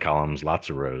lots of columns, lots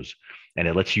of rows, and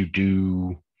it lets you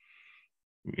do,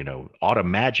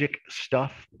 automagic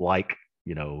stuff like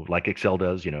Excel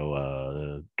does,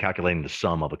 calculating the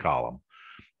sum of a column.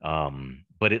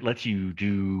 But it lets you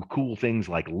do cool things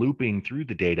like looping through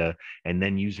the data and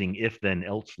then using if then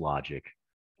else logic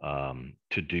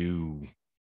to do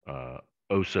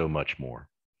oh so much more.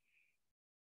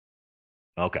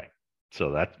 Okay,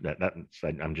 so that's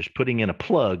I'm just putting in a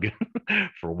plug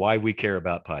for why we care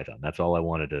about Python. That's all I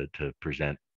wanted to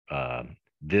present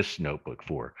this notebook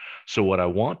for. So what I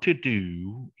want to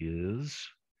do is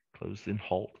close and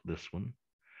halt this one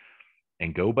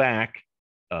and go back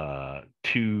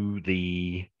to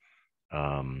the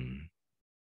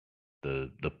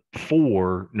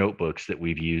 4 notebooks that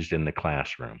we've used in the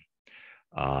classroom,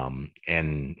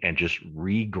 and just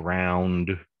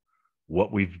reground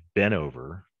what we've been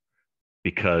over,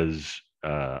 because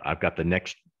I've got the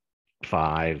next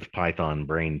 5 Python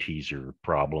brain teaser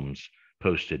problems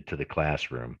posted to the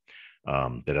classroom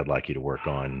that I'd like you to work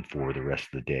on for the rest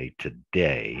of the day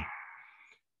today.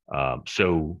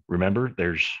 So remember,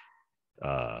 there's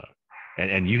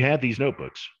and you have these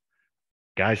notebooks,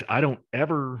 guys. I don't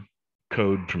ever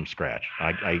code from scratch.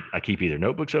 I keep either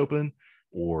notebooks open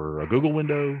or a Google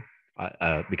window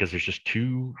because there's just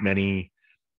too many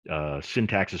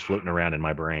syntaxes floating around in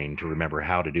my brain to remember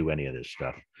how to do any of this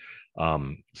stuff.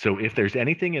 So if there's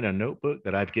anything in a notebook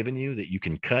that I've given you that you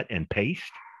can cut and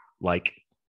paste, like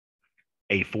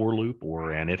a for loop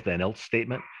or an if then else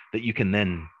statement that you can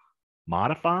then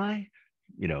modify,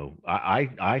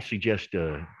 I suggest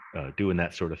doing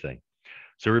that sort of thing.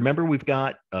 So remember, we've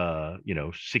got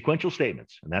sequential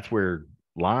statements, and that's where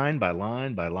line by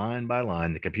line by line by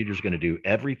line, the computer's going to do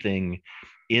everything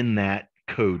in that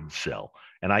code cell.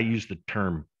 And I use the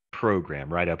term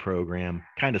program, write a program,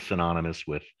 kind of synonymous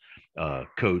with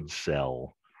code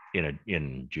cell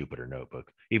in Jupyter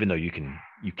Notebook, even though you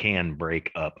can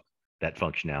break up that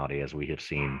functionality, as we have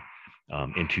seen,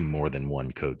 into more than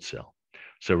one code cell.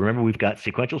 So remember, we've got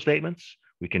sequential statements.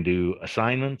 We can do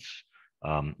assignments.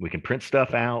 We can print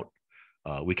stuff out.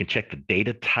 We can check the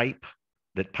data type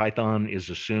that Python is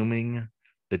assuming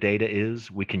the data is.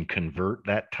 We can convert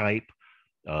that type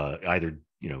either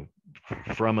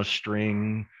from a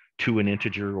string to an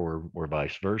integer or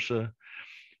vice versa.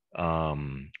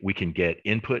 We can get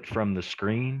input from the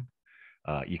screen.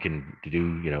 You can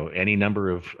do any number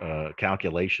of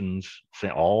calculations,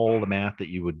 all the math that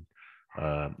you would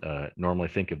normally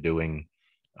think of doing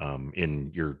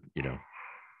in your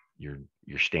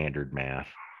standard math.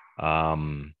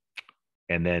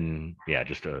 And then, yeah,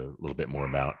 just a little bit more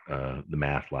about the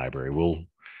math library.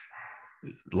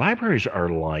 Libraries are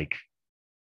like,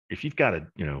 if you've got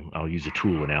I'll use a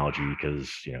tool analogy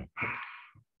because,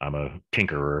 I'm a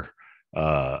tinkerer.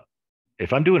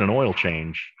 If I'm doing an oil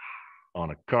change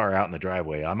on a car out in the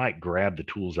driveway, I might grab the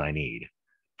tools I need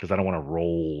because I don't want to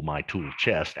roll my tool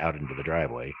chest out into the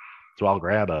driveway. So I'll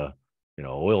grab a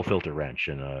oil filter wrench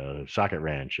and a socket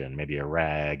wrench and maybe a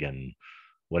rag and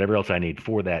whatever else I need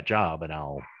for that job, and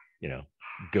I'll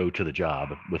go to the job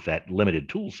with that limited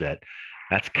tool set.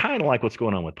 That's kind of like what's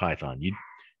going on with Python.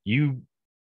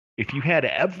 If you had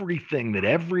everything that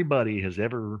everybody has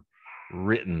ever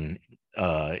written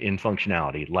in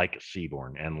functionality, like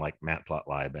Seaborn and like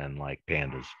Matplotlib and like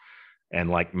Pandas and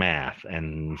like math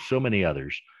and so many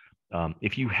others,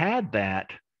 if you had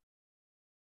that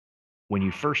when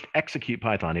you first execute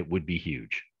Python, it would be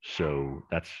huge. So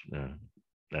that's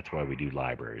why we do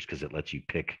libraries, because it lets you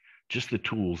pick just the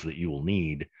tools that you will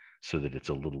need so that it's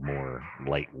a little more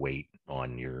lightweight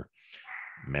on your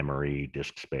memory,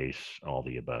 disk space, all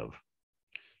the above.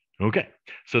 Okay,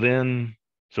 so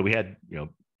we had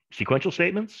sequential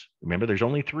statements. Remember, there's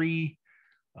only three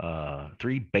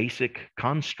basic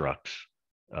constructs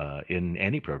in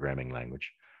any programming language.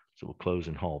 So we'll close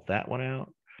and halt that one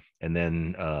out. And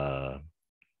then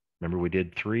remember, we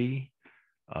did 3.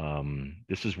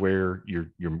 This is where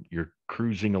you're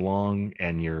cruising along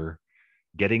and you're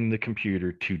getting the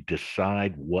computer to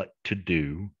decide what to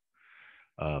do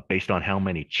based on how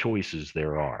many choices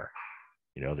there are.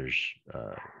 You know, there's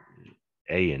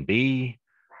A and B,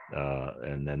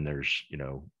 and then there's, you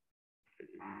know,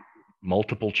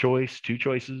 multiple choice, two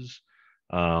choices.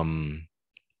 The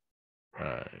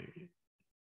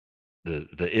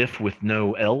if with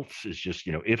no else is just,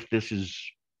 you know, if this is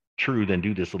true, then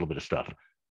do this little bit of stuff.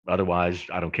 Otherwise,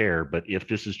 I don't care. But if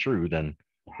this is true, then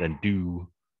do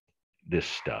this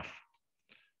stuff.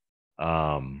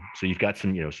 So you've got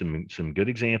some, you know, some good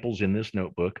examples in this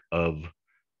notebook of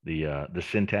the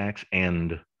syntax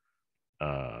and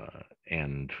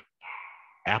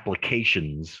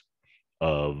applications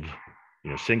of,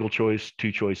 you know, single choice,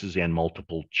 two choices, and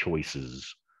multiple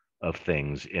choices of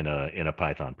things in a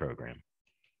Python program.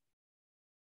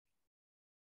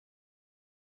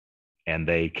 And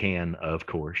they can, of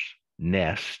course,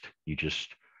 nest. You just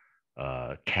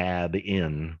tab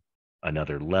in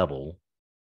another level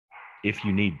if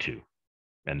you need to,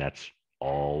 and that's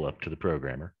all up to the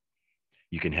programmer.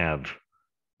 You can have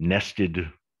nested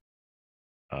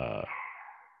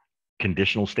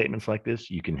conditional statements like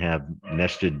this. You can have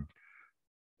nested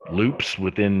loops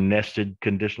within nested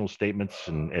conditional statements,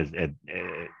 and as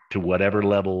to whatever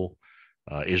level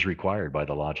is required by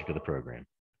the logic of the program.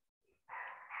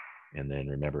 And then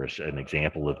remember an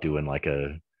example of doing like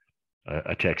a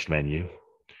text menu,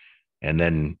 and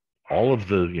then all of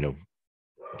the, you know,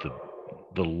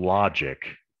 the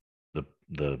logic,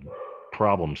 the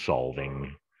problem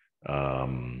solving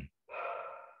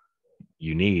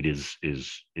you need is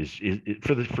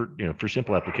for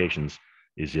simple applications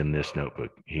is in this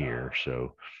notebook here.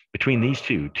 So between these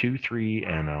two, 3,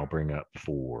 and I'll bring up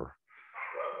 4.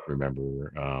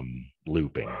 Remember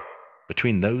looping.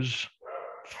 Between those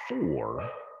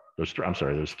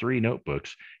 3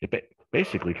 notebooks, it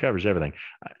basically covers everything.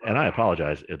 And I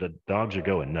apologize if the dogs are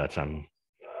going nuts. I'm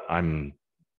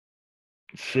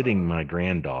sitting my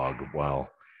grand dog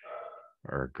while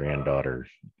our granddaughter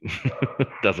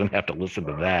doesn't have to listen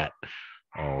to that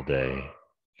all day.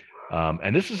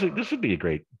 And this would be a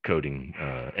great coding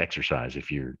exercise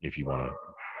if you want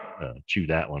to chew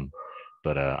that one.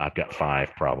 But I've got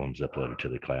 5 problems uploaded to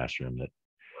the classroom that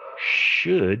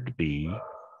should be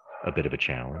a bit of a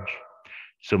challenge.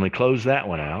 So when we close that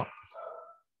one out,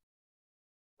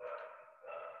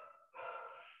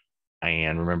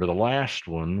 and remember the last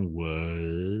one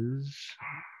was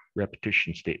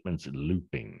repetition statements and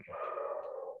looping.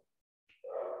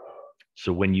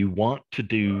 So when you want to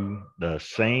do the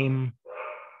same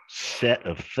set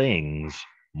of things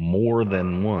more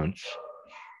than once,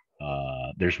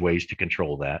 there's ways to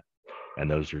control that. And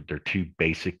they're 2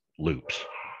 basic loops.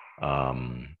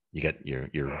 You got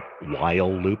your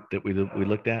while loop that we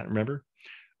looked at, remember?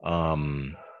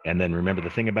 And then remember the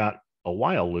thing about a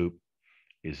while loop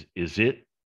is it,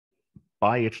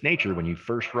 by its nature, when you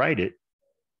first write it,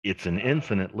 it's an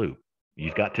infinite loop.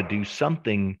 You've got to do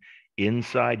something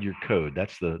inside your code.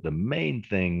 That's the main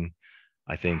thing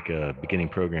I think beginning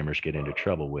programmers get into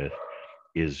trouble with,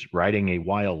 is writing a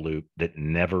while loop that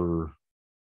never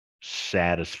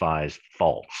satisfies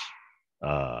false.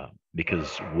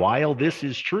 Because while this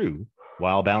is true,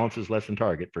 while balance is less than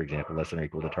target, for example, less than or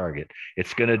equal to target,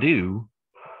 it's going to do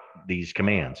these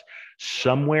commands.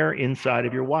 Somewhere inside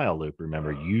of your while loop,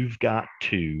 remember, you've got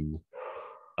to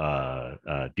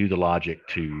do the logic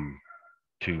to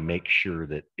make sure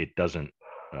that it doesn't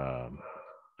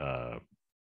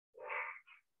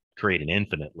create an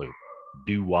infinite loop.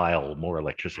 Do while more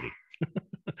electricity.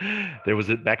 There was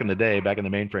back in the day, back in the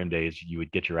mainframe days, you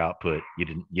would get your output.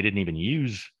 You didn't even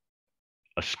use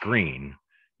a screen.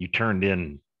 You turned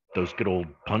in those good old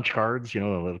punch cards, you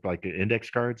know, like index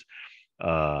cards,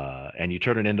 and you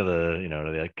turn it into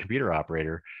the computer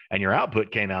operator, and your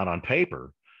output came out on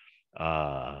paper,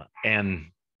 and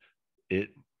it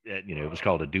was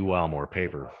called a do while more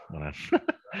paper when I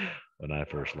when I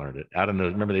first learned it. Out in the,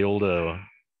 remember the old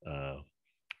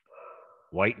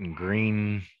white and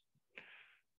green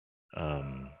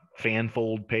fan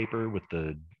fold paper with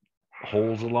the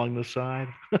holes along the side?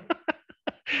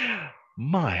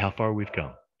 My, how far we've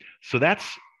come. So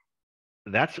that's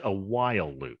a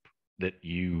while loop that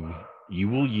you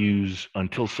will use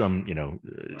until some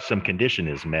condition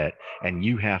is met, and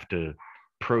you have to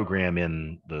program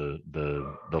in the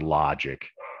logic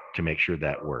to make sure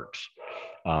that works.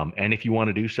 And if you want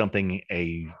to do something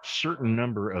a certain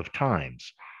number of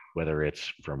times, whether it's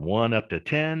from 1 up to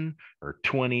 10 or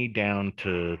 20 down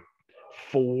to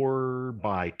 4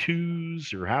 by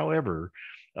 2s, or however,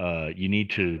 you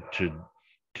need to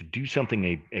do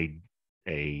something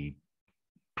a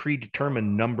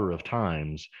predetermined number of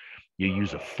times, you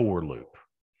use a for loop.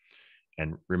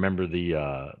 And remember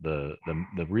the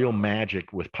real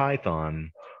magic with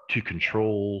Python to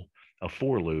control a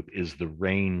for loop is the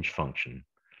range function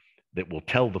that will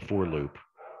tell the for loop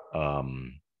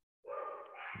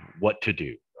what to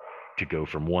do, to go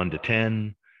from 1 to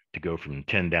 10, to go from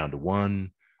 10 down to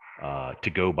 1, to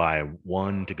go by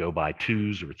 1, to go by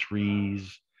 2s or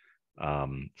 3s.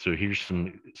 So here's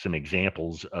some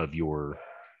examples of your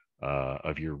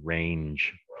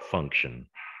range function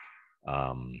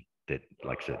that,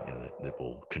 like I said, that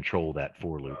will control that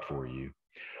for loop for you.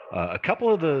 A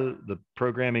couple of the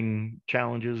programming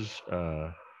challenges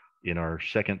in our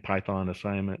second Python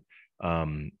assignment,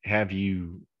 have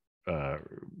you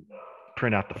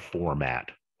print out the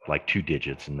format, like 2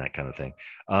 digits and that kind of thing.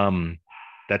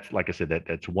 That's, like I said,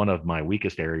 that's one of my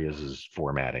weakest areas is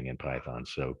formatting in Python.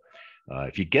 So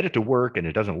if you get it to work and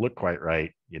it doesn't look quite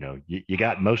right, you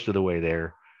got most of the way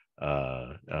there.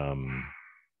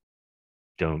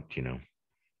 Don't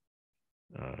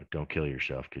kill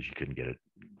yourself because you couldn't get it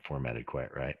formatted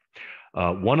quite right.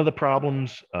 One of the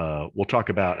problems, we'll talk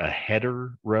about a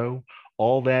header row.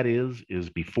 All that is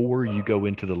before you go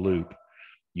into the loop,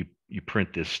 you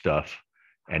print this stuff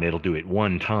and it'll do it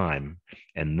one time.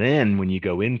 And then when you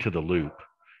go into the loop,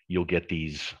 you'll get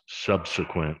these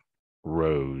subsequent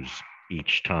rows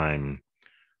each time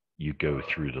you go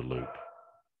through the loop.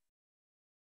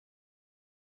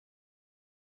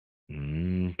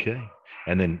 Okay.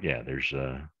 And then, yeah, there's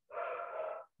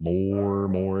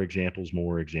more examples.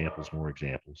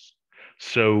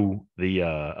 So the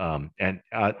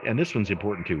and this one's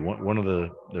important too. One of the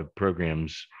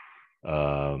programs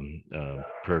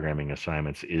programming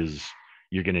assignments is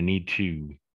you're going to need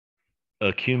to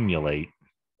accumulate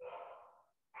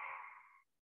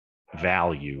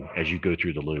value as you go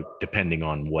through the loop, depending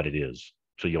on what it is.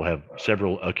 So you'll have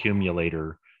several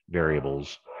accumulator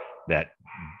variables that,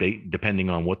 depending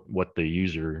on what the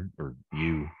user or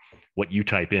what you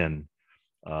type in,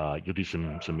 you'll do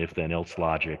some if then else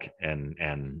logic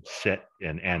and set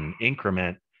and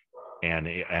increment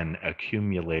an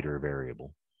accumulator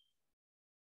variable,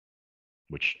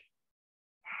 which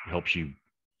helps you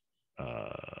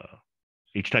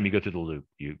each time you go through the loop,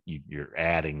 you're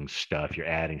adding stuff,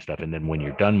 and then when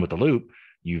you're done with the loop,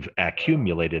 you've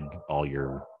accumulated all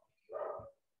your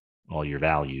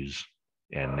values,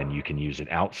 and then you can use it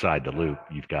outside the loop.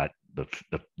 You've got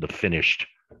the finished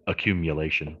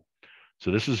accumulation.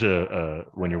 So this is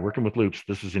when you're working with loops,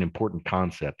 this is an important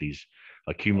concept. These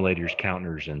accumulators,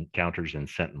 counters, and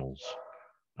sentinels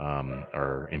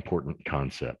are important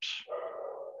concepts.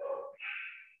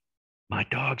 My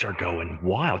dogs are going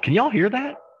wild. Can y'all hear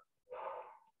that?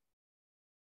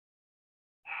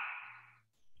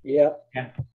 Yeah.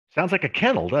 Sounds like a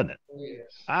kennel, doesn't it?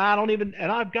 Yes.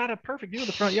 And I've got a perfect view of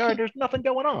the front yard. There's nothing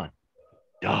going on.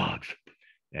 Dogs.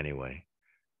 Anyway,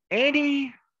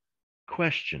 any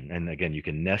question? And again, you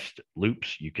can nest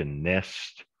loops. You can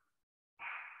nest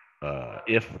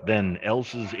if then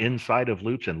else's inside of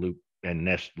loops and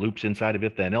nest loops inside of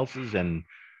if then else's and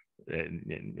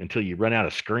until you run out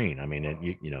of screen. I mean,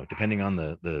 depending on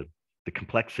the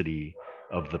complexity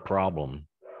of the problem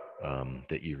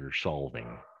that you're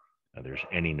solving, there's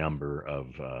any number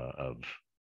of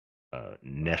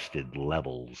nested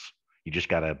levels. You just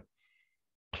got to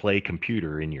play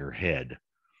computer in your head.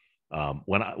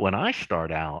 When I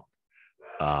start out,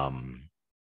 I'll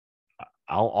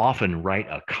often write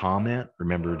a comment.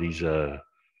 Remember these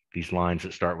lines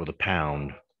that start with a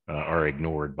pound are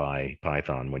ignored by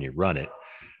Python when you run it,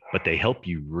 but they help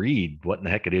you read what in the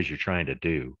heck it is you're trying to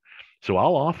do. So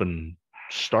I'll often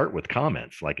start with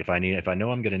comments. Like if I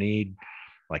know I'm going to need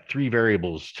like 3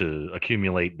 variables to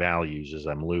accumulate values as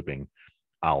I'm looping,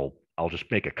 I'll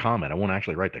just make a comment. I won't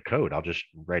actually write the code. I'll just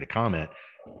write a comment.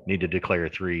 Need to declare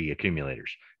 3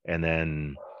 accumulators. And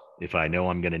then if I know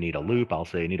I'm going to need a loop, I'll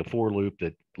say I need a for loop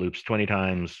that loops 20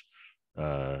 times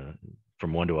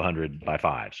from 1 to 100 by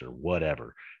 5s or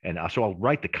whatever. And so I'll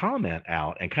write the comment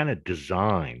out and kind of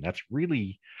design. That's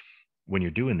really, when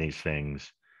you're doing these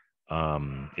things,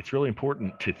 it's really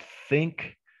important to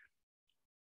think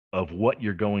of what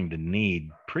you're going to need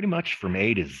pretty much from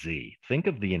A to Z. Think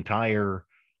of the entire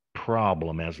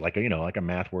problem as like a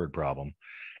math word problem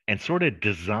and sort of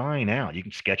design out. You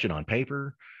can sketch it on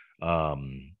paper.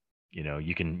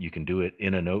 You can do it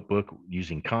in a notebook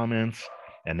using comments,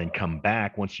 and then come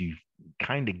back once you've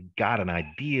kind of got an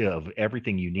idea of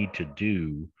everything you need to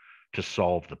do to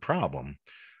solve the problem.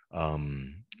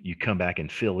 You come back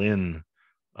and fill in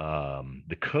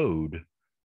the code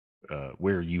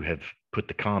where you have put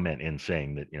the comment in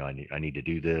saying that, I need to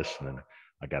do this, and then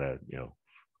I got to,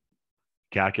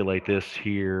 calculate this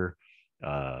here.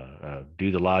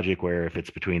 do the logic where if it's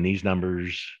between these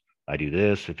numbers, I do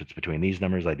this. If it's between these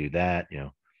numbers, I do that.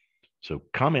 So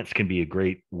comments can be a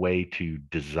great way to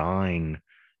design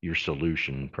your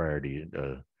solution prior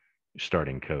to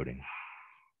starting coding.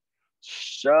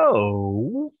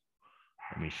 So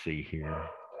let me see here.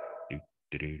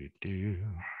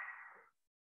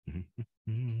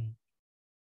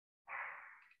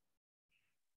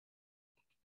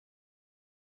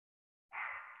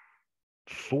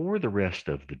 For the rest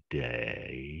of the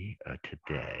day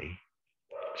today,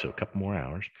 so a couple more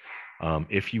hours,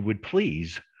 if you would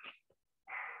please,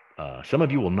 some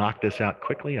of you will knock this out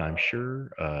quickly, I'm sure,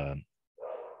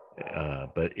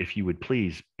 but if you would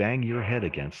please bang your head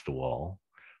against the wall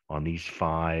on these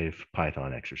 5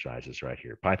 Python exercises right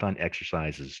here. Python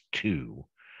exercises 2.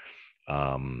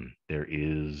 There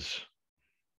is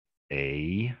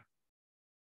a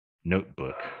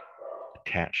notebook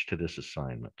attached to this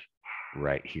assignment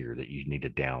right here that you need to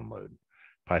download.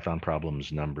 Python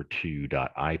problems number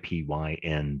 2.ipynb.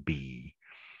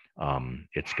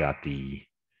 It's got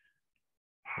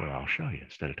well, I'll show you.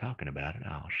 Instead of talking about it,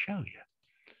 I'll show you.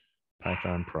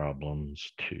 Python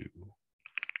problems 2.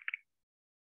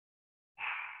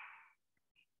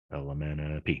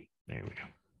 Element P. There we go.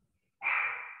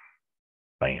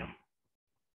 Bam.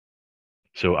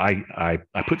 So I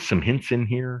put some hints in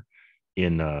here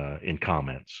in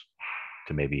comments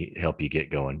to maybe help you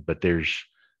get going. But there's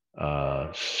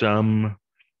some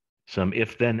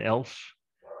if then else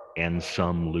and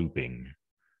some looping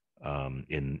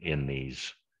in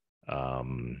these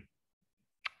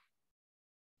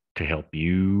to help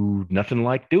you. Nothing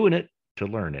like doing it to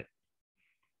learn it.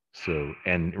 So,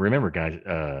 and remember, guys,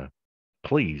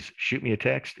 please shoot me a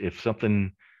text if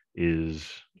something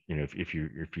is, if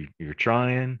you're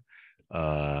trying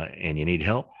and you need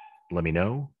help, let me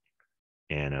know,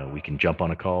 and we can jump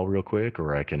on a call real quick,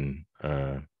 or I can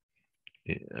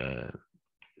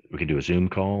we can do a Zoom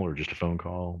call or just a phone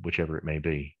call, whichever it may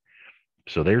be.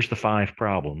 So there's the 5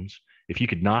 problems. If you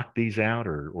could knock these out,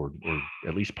 or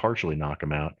at least partially knock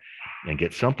them out, and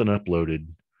get something uploaded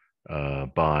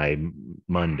by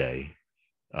Monday,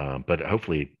 but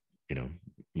hopefully,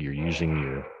 you're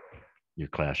using your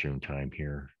classroom time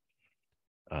here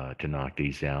to knock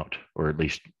these out, or at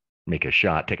least take a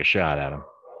shot at them.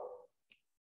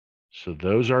 So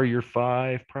those are your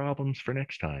 5 problems for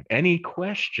next time. Any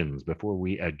questions before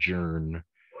we adjourn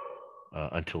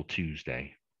until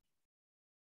Tuesday?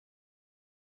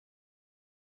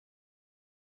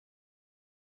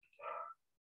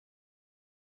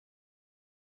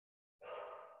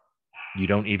 You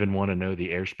don't even want to know the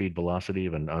airspeed velocity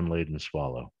of an unladen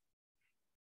swallow.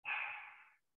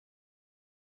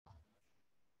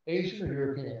 Asian or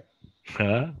European?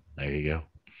 There you go.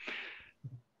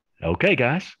 Okay,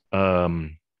 guys.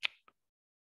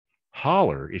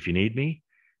 Holler if you need me,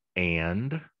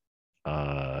 and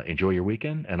enjoy your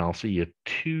weekend. And I'll see you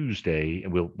Tuesday.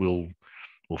 And we'll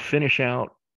finish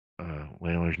out.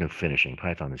 Well, there's no finishing.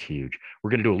 Python is huge.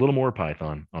 We're going to do a little more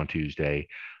Python on Tuesday.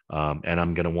 And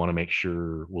I'm going to want to make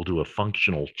sure we'll do a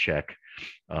functional check.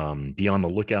 Be on the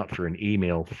lookout for an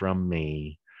email from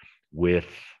me with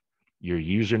your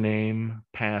username,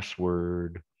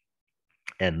 password,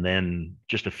 and then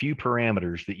just a few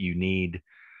parameters that you need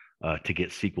to get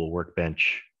SQL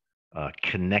Workbench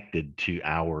connected to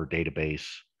our database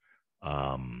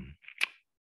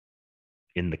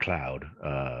in the cloud,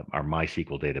 our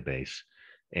MySQL database.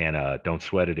 And don't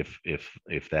sweat it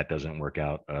if that doesn't work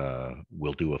out.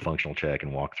 We'll do a functional check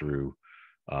and walk through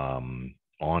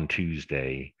on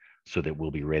Tuesday so that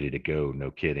we'll be ready to go. No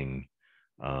kidding.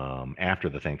 After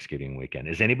the Thanksgiving weekend.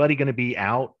 Is anybody going to be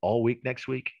out all week next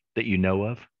week that you know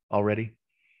of already?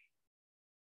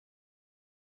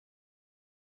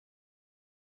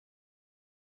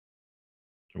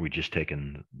 Are we just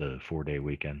taking the 4-day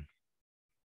weekend?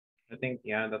 I think,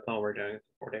 yeah, that's all we're doing. It's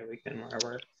a 4-day weekend where I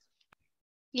work.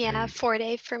 Yeah,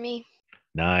 4-day for me.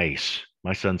 Nice.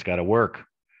 My son's got to work.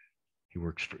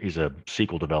 He's a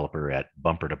SQL developer at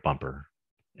Bumper to Bumper,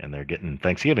 and they're getting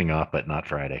Thanksgiving off, but not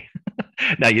Friday.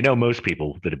 Now, most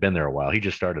people that have been there a while, he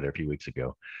just started there a few weeks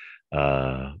ago.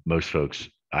 Most folks,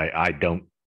 I don't,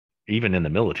 even in the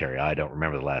military, I don't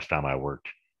remember the last time I worked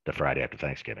the Friday after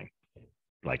Thanksgiving,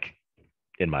 like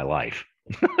in my life.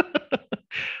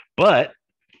 But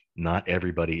not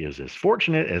everybody is as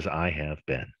fortunate as I have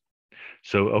been.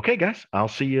 So, okay, guys, I'll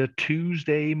see you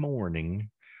Tuesday morning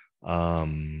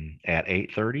at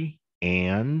 8:30,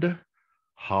 and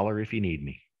holler if you need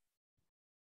me.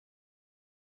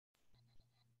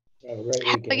 Have a great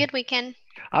Have weekend. a good weekend.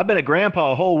 I've been a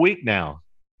grandpa a whole week now.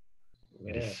 Yeah,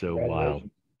 It is so wild.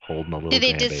 holding a little. Do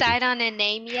they grandbaby. decide on a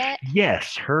name yet?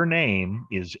 Yes, her name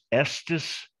is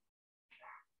Estes.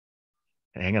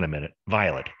 Hang on a minute.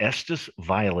 Violet. Estes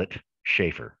Violet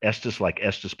Schaefer. Estes, like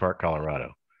Estes Park,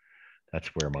 Colorado. That's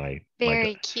where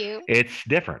very cute. It's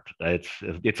different.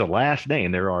 It's a last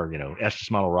name. There are,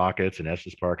 Estes Model Rockets and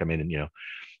Estes Park. I mean,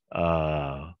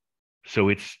 so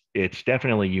it's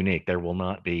definitely unique. There will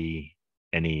not be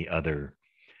any other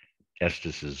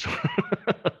Esteses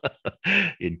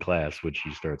in class when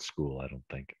she starts school, I don't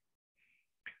think.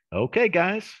 Okay,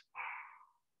 guys.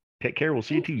 Take care. We'll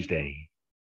see you Tuesday.